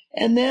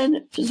 And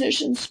then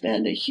physicians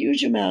spend a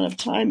huge amount of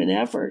time and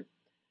effort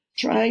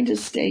trying to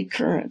stay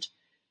current.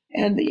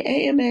 And the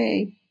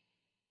AMA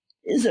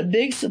is a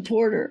big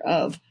supporter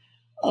of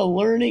a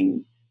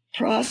learning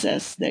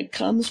process that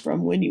comes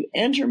from when you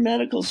enter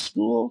medical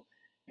school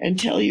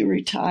until you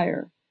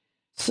retire.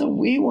 So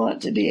we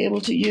want to be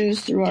able to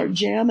use through our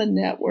JAMA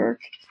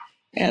network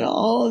and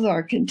all of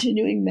our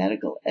continuing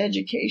medical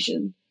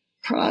education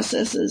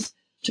processes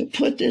to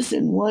put this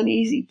in one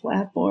easy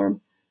platform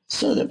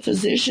so that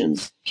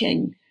physicians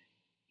can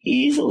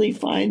easily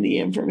find the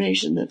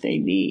information that they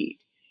need.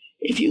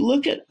 If you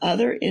look at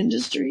other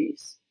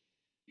industries,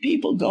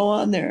 people go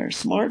on their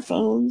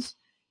smartphones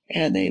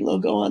and they will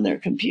go on their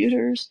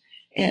computers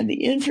and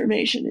the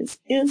information is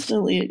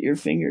instantly at your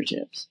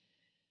fingertips.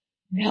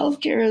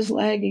 Healthcare is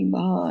lagging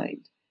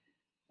behind.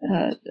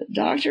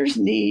 Doctors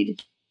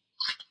need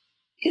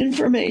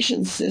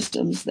information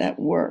systems that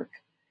work.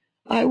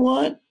 I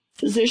want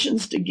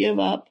physicians to give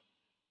up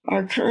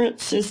our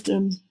current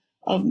systems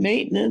of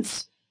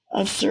maintenance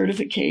of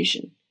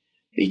certification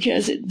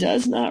because it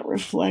does not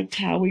reflect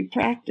how we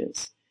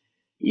practice.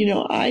 You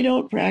know, I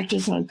don't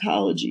practice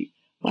oncology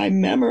by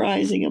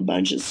memorizing a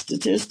bunch of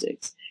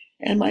statistics,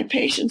 and my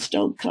patients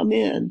don't come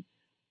in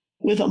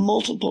with a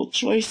multiple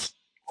choice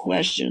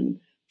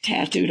question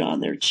tattooed on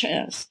their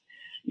chest.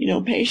 You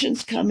know,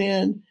 patients come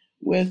in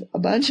with a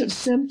bunch of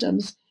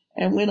symptoms,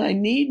 and when I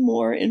need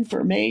more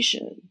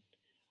information,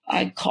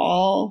 I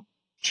call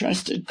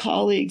trusted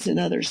colleagues in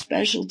other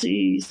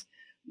specialties.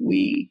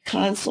 We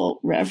consult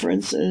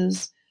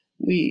references.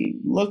 We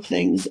look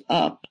things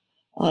up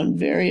on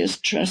various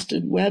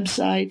trusted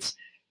websites.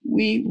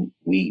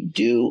 We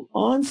do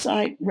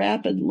on-site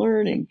rapid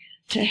learning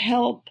to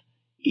help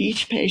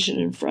each patient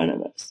in front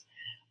of us.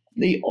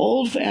 The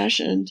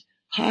old-fashioned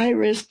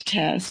high-risk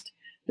test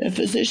that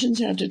physicians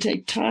have to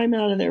take time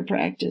out of their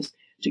practice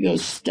to go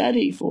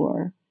study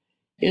for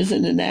is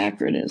an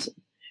anachronism,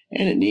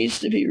 and it needs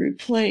to be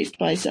replaced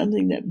by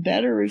something that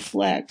better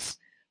reflects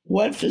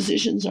what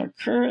physicians are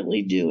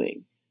currently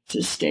doing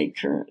to stay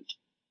current.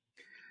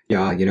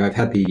 Yeah, you know, I've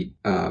had the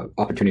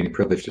opportunity and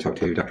privilege to talk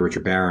to Dr.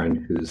 Richard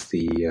Barron, who's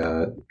the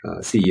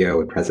CEO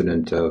and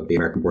president of the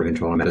American Board of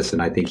Internal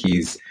Medicine. I think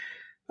he's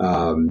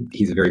a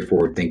very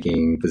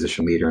forward-thinking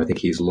physician leader. I think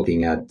he's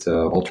looking at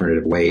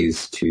alternative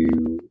ways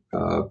to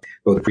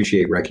both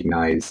appreciate,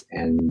 recognize,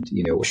 and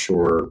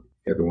assure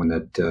everyone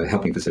that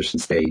helping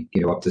physicians stay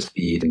up to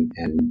speed.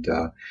 And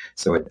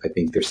so I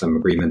think there's some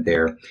agreement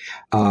there.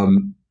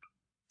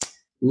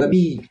 Let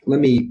me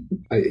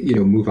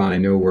move on. I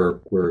know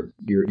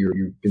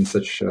you've been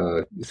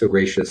so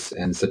gracious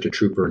and such a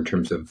trooper in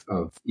terms of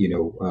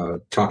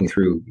talking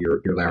through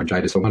your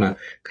laryngitis. So I want to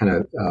kind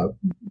of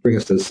bring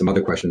us to some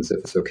other questions, if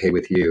it's okay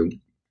with you.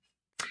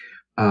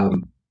 Let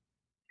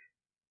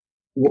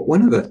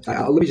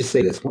me just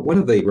say this. One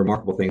of the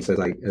remarkable things as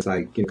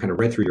I kind of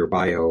read through your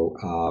bio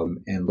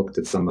and looked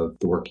at some of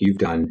the work you've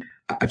done,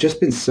 I've just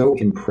been so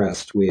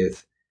impressed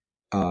with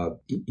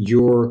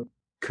your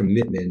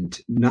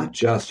commitment, not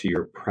just to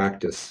your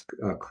practice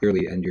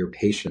clearly and your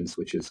patients,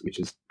 which is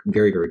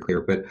very, very clear,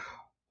 but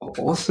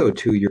also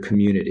to your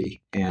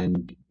community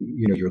and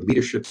your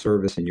leadership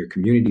service and your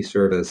community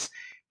service.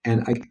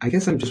 And I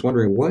guess I'm just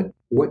wondering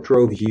what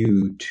drove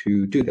you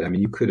to do that? I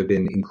mean, you could have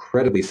been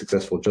incredibly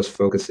successful just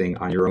focusing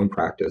on your own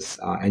practice,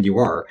 and you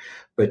are.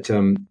 But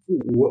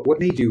what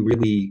made you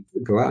really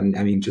go out and,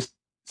 I mean, just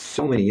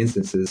so many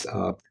instances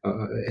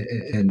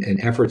and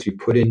efforts you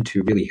put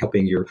into really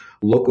helping your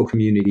local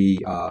community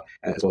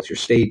as well as your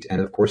state,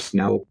 and of course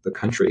now the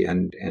country.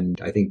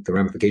 And I think the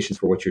ramifications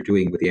for what you're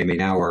doing with the AMA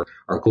now are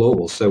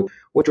global. So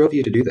what drove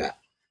you to do that?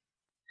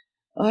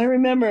 I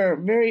remember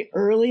very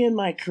early in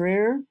my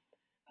career,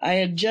 I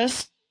had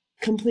just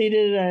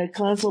completed a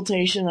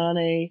consultation on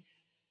a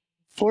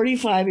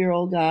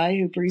 45-year-old guy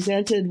who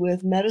presented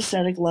with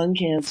metastatic lung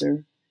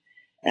cancer.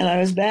 And I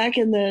was back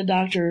in the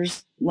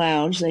doctor's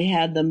lounge. They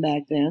had them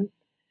back then.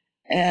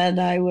 And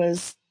I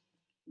was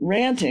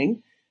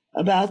ranting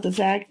about the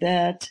fact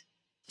that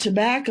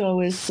tobacco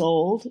is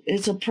sold.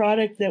 It's a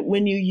product that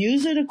when you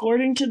use it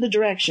according to the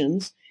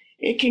directions,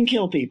 it can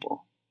kill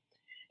people.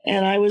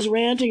 And I was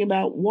ranting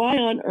about why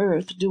on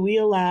earth do we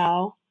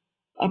allow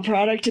a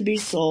product to be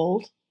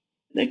sold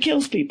that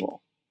kills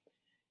people?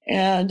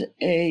 And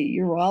a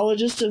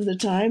urologist of the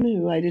time,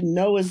 who I didn't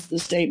know was the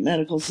State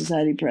Medical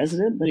Society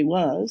president, but he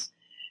was,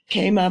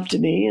 came up to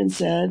me and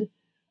said,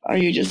 "Are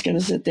you just going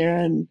to sit there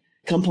and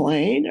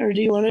complain, or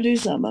do you want to do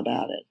something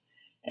about it?"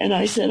 And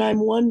I said, "I'm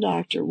one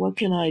doctor. What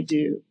can I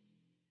do?"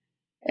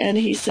 And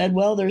he said,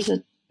 "Well, there's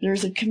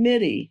a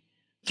committee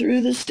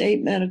through the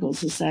State Medical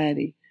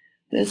Society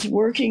that's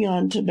working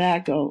on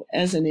tobacco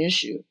as an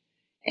issue,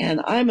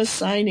 and I'm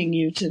assigning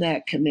you to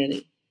that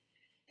committee."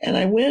 And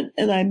I went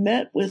and I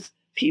met with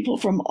people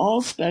from all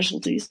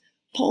specialties,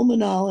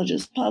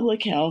 pulmonologists,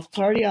 public health,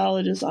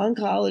 cardiologists,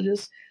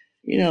 oncologists,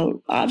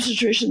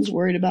 obstetricians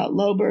worried about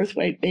low birth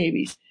weight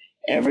babies,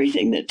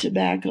 everything that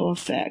tobacco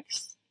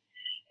affects.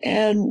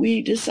 And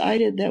we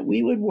decided that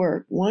we would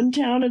work one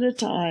town at a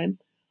time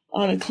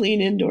on a Clean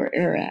Indoor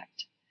Air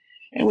Act.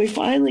 And we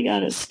finally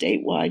got a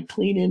statewide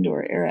Clean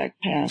Indoor Air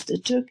Act passed.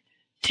 It took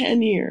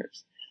 10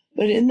 years.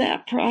 But in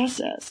that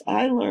process,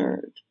 I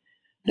learned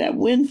that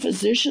when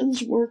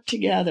physicians work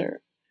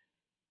together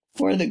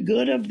for the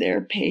good of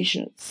their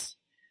patients,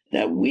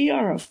 that we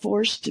are a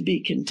force to be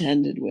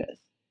contended with.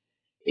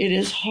 It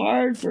is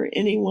hard for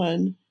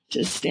anyone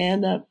to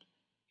stand up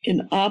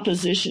in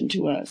opposition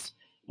to us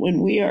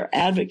when we are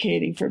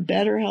advocating for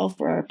better health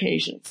for our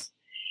patients.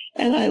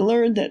 And I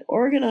learned that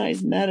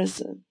organized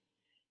medicine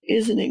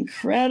is an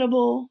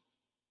incredible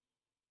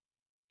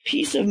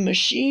piece of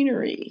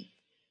machinery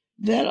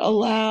that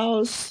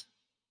allows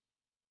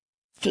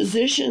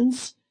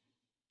physicians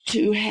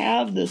to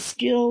have the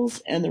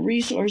skills and the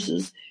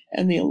resources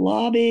and the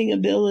lobbying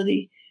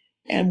ability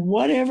and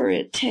whatever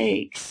it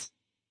takes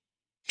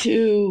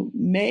to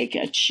make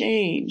a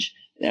change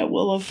that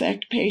will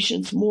affect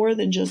patients more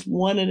than just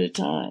one at a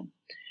time.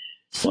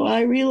 So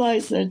I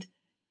realize that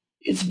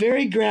it's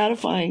very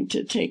gratifying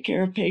to take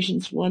care of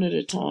patients one at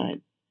a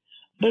time,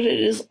 but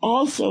it is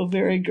also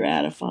very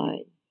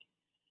gratifying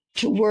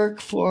to work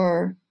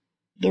for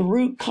the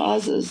root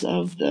causes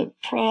of the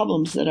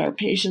problems that our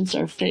patients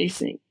are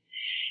facing.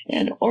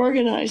 And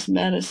organized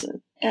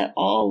medicine at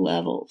all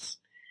levels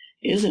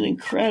is an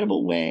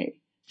incredible way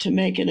to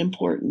make an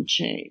important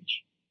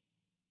change.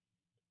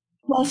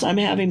 Plus, I'm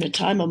having the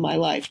time of my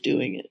life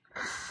doing it.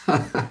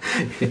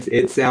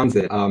 It sounds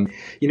it.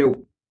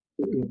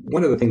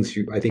 One of the things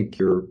I think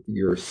your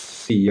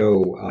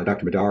CEO,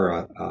 Dr.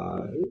 Madara,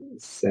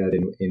 said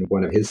in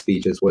one of his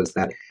speeches was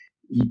that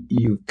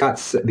you've got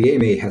the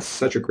AMA has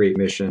such a great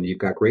mission. You've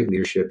got great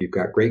leadership. You've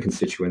got great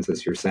constituents,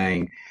 as you're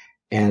saying,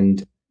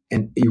 and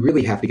you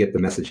really have to get the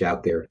message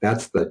out there.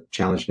 That's the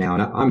challenge now.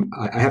 And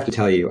I have to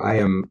tell you, I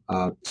am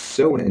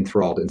so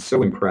enthralled and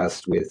so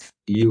impressed with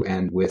you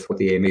and with what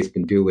the AMA has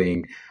been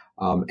doing.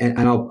 And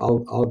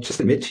I'll just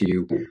admit to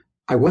you,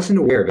 I wasn't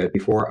aware of it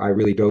before I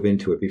really dove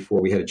into it,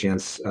 before we had a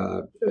chance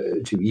to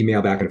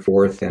email back and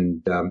forth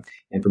and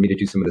for me to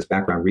do some of this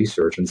background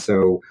research. And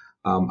so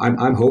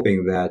I'm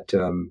hoping that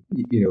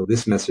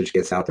this message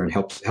gets out there and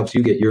helps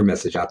you get your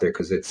message out there,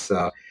 because it's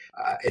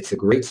a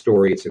great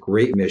story, it's a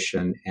great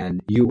mission,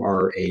 and you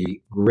are a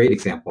great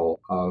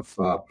example of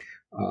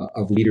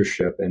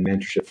leadership and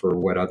mentorship for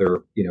what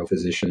other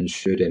physicians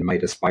should and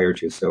might aspire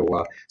to. So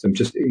I'm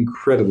just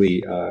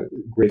incredibly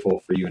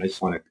grateful for you, and I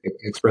just want to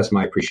express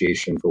my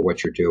appreciation for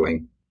what you're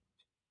doing.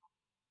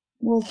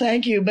 Well,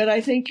 thank you, but I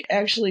think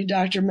actually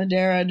Dr.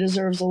 Madara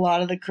deserves a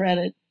lot of the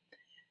credit.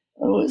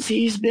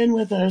 He's been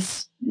with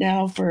us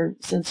now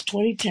since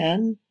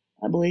 2010,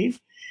 I believe,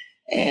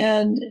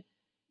 and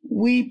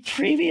we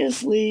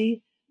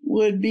previously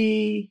would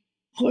be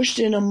pushed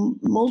in a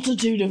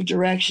multitude of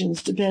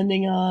directions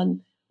depending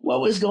on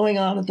what was going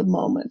on at the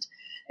moment.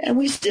 And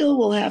we still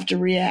will have to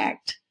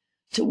react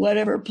to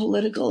whatever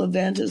political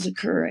event is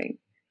occurring.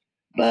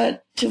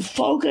 But to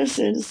focus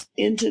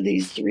into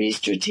these three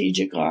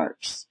strategic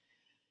arcs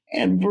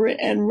and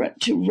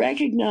to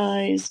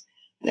recognize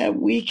that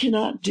we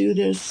cannot do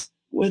this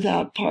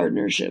without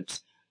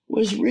partnerships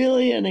was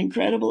really an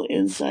incredible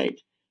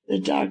insight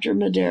that Dr.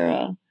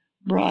 Madara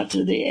brought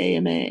to the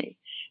AMA.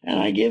 And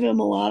I give him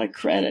a lot of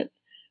credit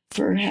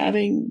for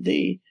having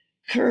the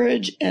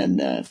courage and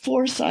the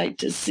foresight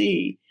to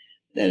see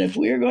that if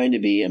we're going to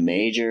be a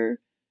major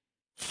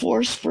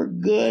force for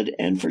good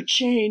and for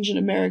change in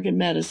American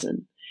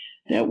medicine,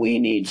 that we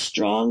need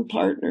strong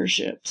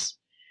partnerships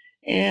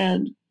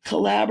and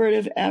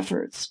collaborative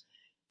efforts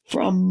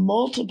from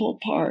multiple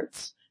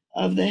parts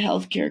of the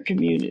healthcare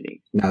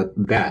community. Now,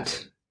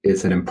 that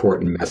is an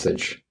important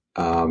message.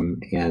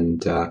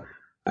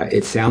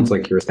 It sounds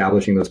like you're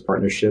establishing those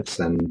partnerships,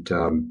 and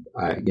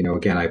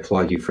again, I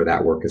applaud you for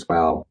that work as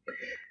well.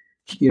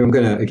 I want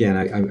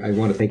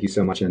to thank you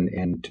so much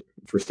and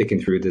for sticking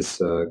through this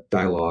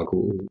dialogue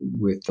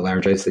with the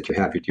laryngitis that you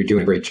have. You're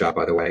doing a great job,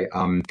 by the way.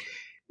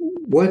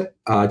 What,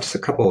 just a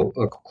couple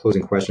of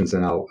closing questions,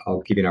 and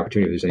I'll give you an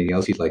opportunity if there's anything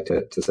else you'd like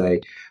to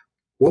say.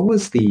 What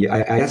was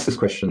I asked this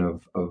question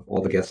of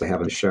all the guests I have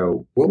on the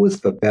show. What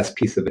was the best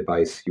piece of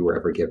advice you were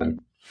ever given?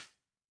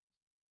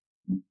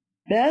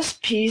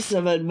 Best piece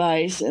of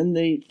advice, and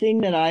the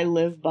thing that I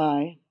live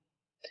by,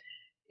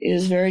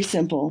 is very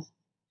simple.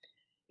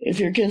 If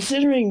you're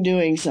considering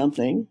doing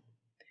something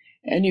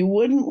and you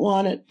wouldn't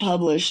want it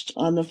published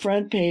on the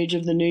front page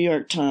of the New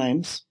York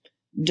Times,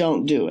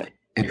 don't do it.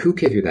 And who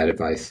gave you that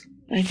advice?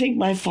 I think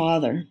my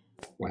father.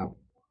 Wow,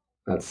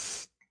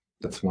 that's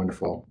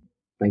wonderful.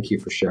 Thank you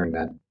for sharing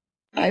that.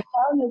 I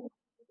found it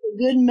a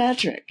good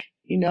metric.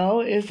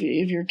 If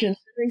you're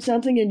considering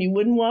something and you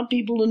wouldn't want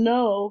people to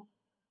know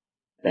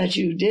that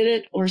you did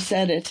it or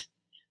said it,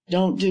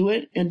 don't do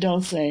it and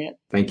don't say it.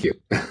 Thank you.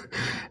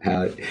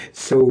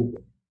 So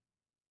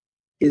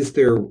is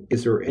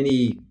there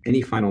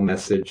any final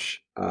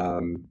message,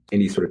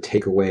 any sort of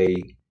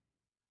takeaway,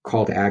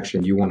 call to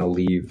action you want to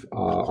leave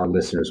our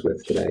listeners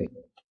with today?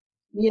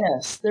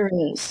 Yes, there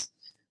is.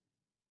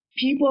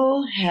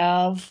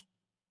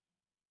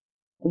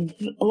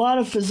 A lot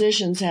of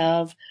physicians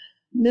have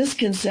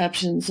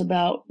misconceptions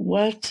about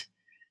what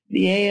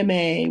the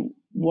AMA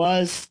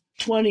was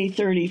 20,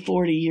 30,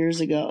 40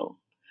 years ago.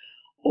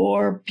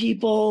 Or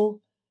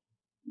people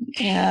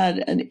had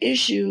an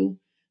issue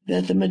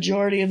that the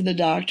majority of the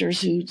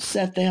doctors who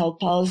set the health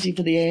policy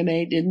for the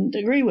AMA didn't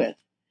agree with.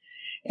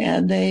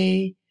 And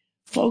they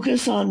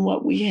focus on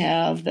what we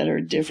have that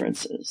are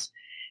differences.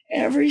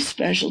 Every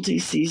specialty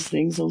sees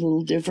things a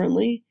little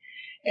differently.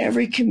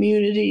 Every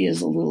community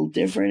is a little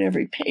different.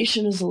 Every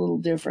patient is a little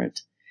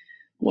different.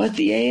 What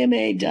the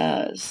AMA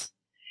does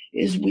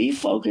is we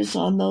focus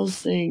on those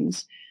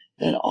things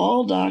that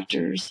all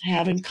doctors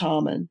have in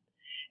common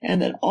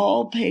and that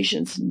all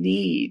patients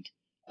need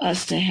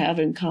us to have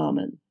in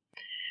common.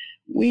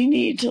 We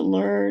need to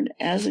learn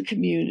as a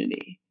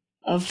community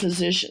of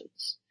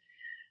physicians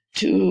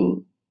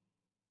to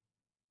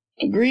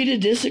agree to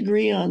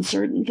disagree on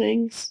certain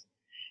things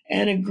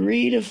and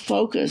agree to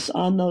focus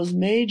on those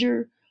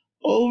major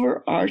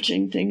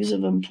overarching things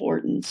of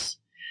importance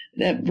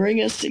that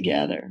bring us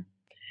together.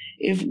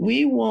 If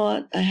we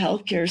want a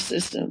healthcare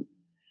system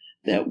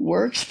that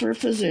works for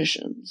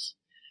physicians,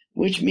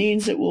 which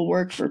means it will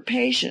work for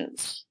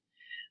patients,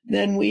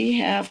 then we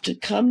have to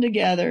come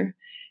together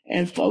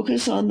and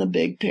focus on the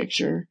big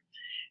picture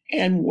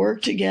and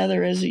work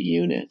together as a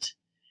unit.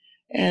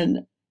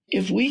 And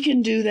if we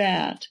can do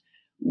that,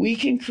 we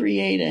can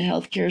create a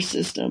healthcare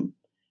system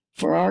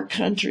for our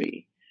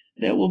country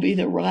that will be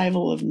the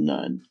rival of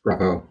none.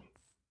 Bravo.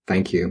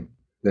 Thank you.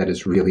 That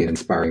is really an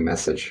inspiring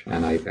message,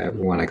 and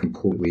one I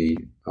completely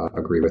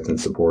agree with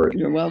and support.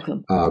 You're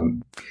welcome.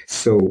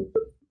 So,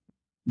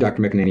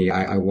 Dr. McEnany,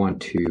 I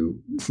want to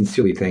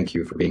sincerely thank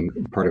you for being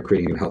part of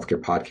creating a new healthcare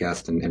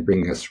podcast and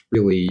bringing us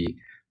really,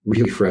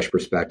 really fresh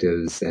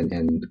perspectives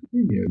and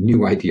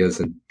new ideas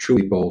and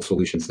truly bold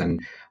solutions. And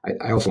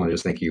I also want to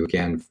just thank you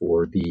again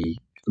for the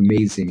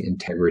amazing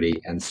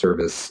integrity and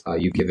service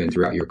you've given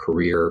throughout your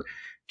career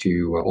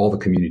to all the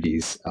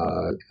communities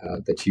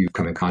that you've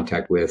come in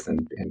contact with,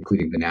 and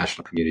including the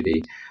national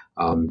community.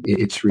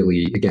 It's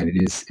really, again,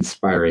 it is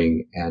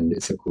inspiring, and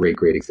it's a great,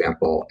 great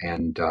example.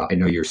 And I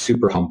know you're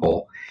super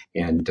humble,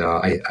 and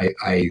I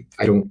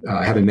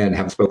haven't met and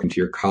haven't spoken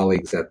to your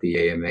colleagues at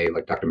the AMA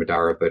like Dr.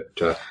 Madara, but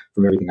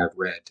from everything I've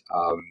read,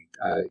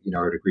 I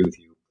would agree with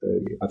you.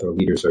 The other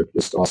leaders are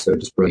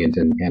just brilliant,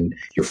 and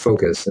your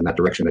focus and that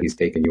direction that he's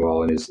taken you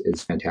all in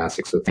is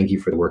fantastic. So thank you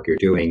for the work you're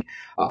doing.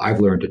 I've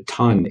learned a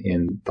ton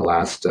in the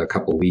last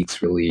couple of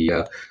weeks, really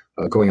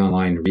going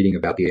online and reading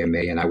about the AMA,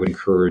 and I would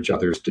encourage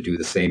others to do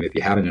the same. If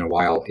you haven't in a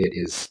while, it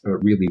is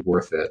really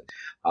worth it.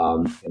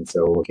 And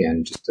so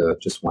again,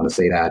 just want to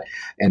say that,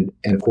 and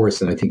of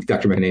course, and I think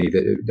Dr. McEnany,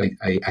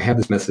 that I have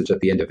this message at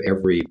the end of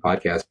every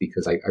podcast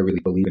because I really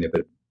believe in it,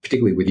 but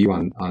particularly with you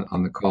on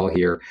the call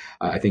here,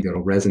 I think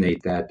it'll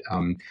resonate that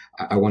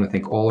I want to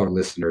thank all our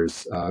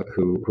listeners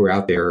who are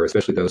out there,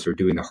 especially those who are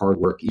doing the hard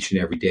work each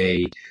and every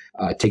day,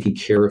 taking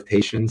care of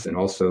patients, and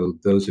also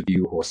those of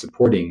you who are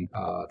supporting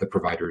the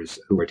providers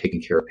who are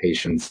taking care of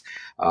patients.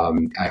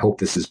 I hope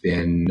this has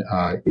been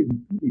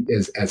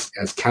as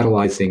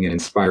catalyzing and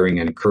inspiring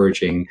and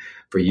encouraging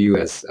for you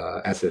as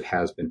it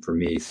has been for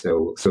me.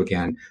 So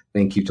again,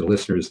 thank you to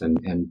listeners, and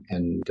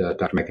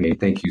Dr. McEnany,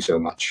 thank you so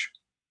much.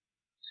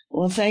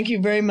 Well, thank you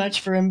very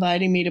much for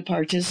inviting me to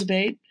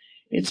participate.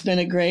 It's been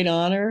a great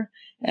honor.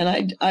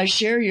 And I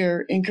share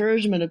your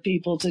encouragement of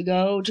people to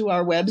go to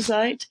our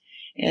website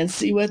and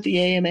see what the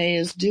AMA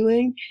is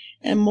doing.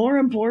 And more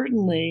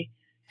importantly,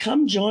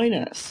 come join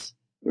us.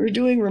 We're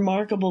doing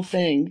remarkable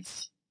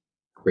things.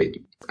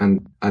 Great.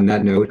 On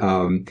that note,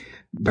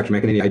 Dr.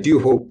 McEnany,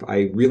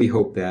 I really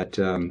hope that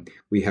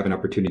we have an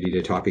opportunity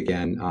to talk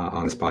again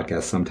on this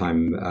podcast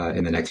sometime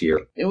in the next year.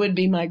 It would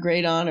be my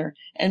great honor.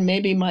 And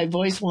maybe my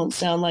voice won't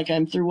sound like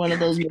I'm through one of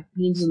those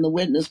machines in the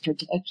witness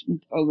protection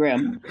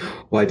program.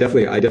 Well, I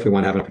definitely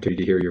want to have an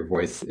opportunity to hear your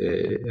voice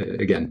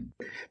again.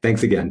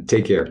 Thanks again.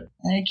 Take care.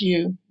 Thank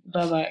you.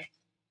 Bye-bye.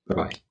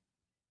 Bye-bye.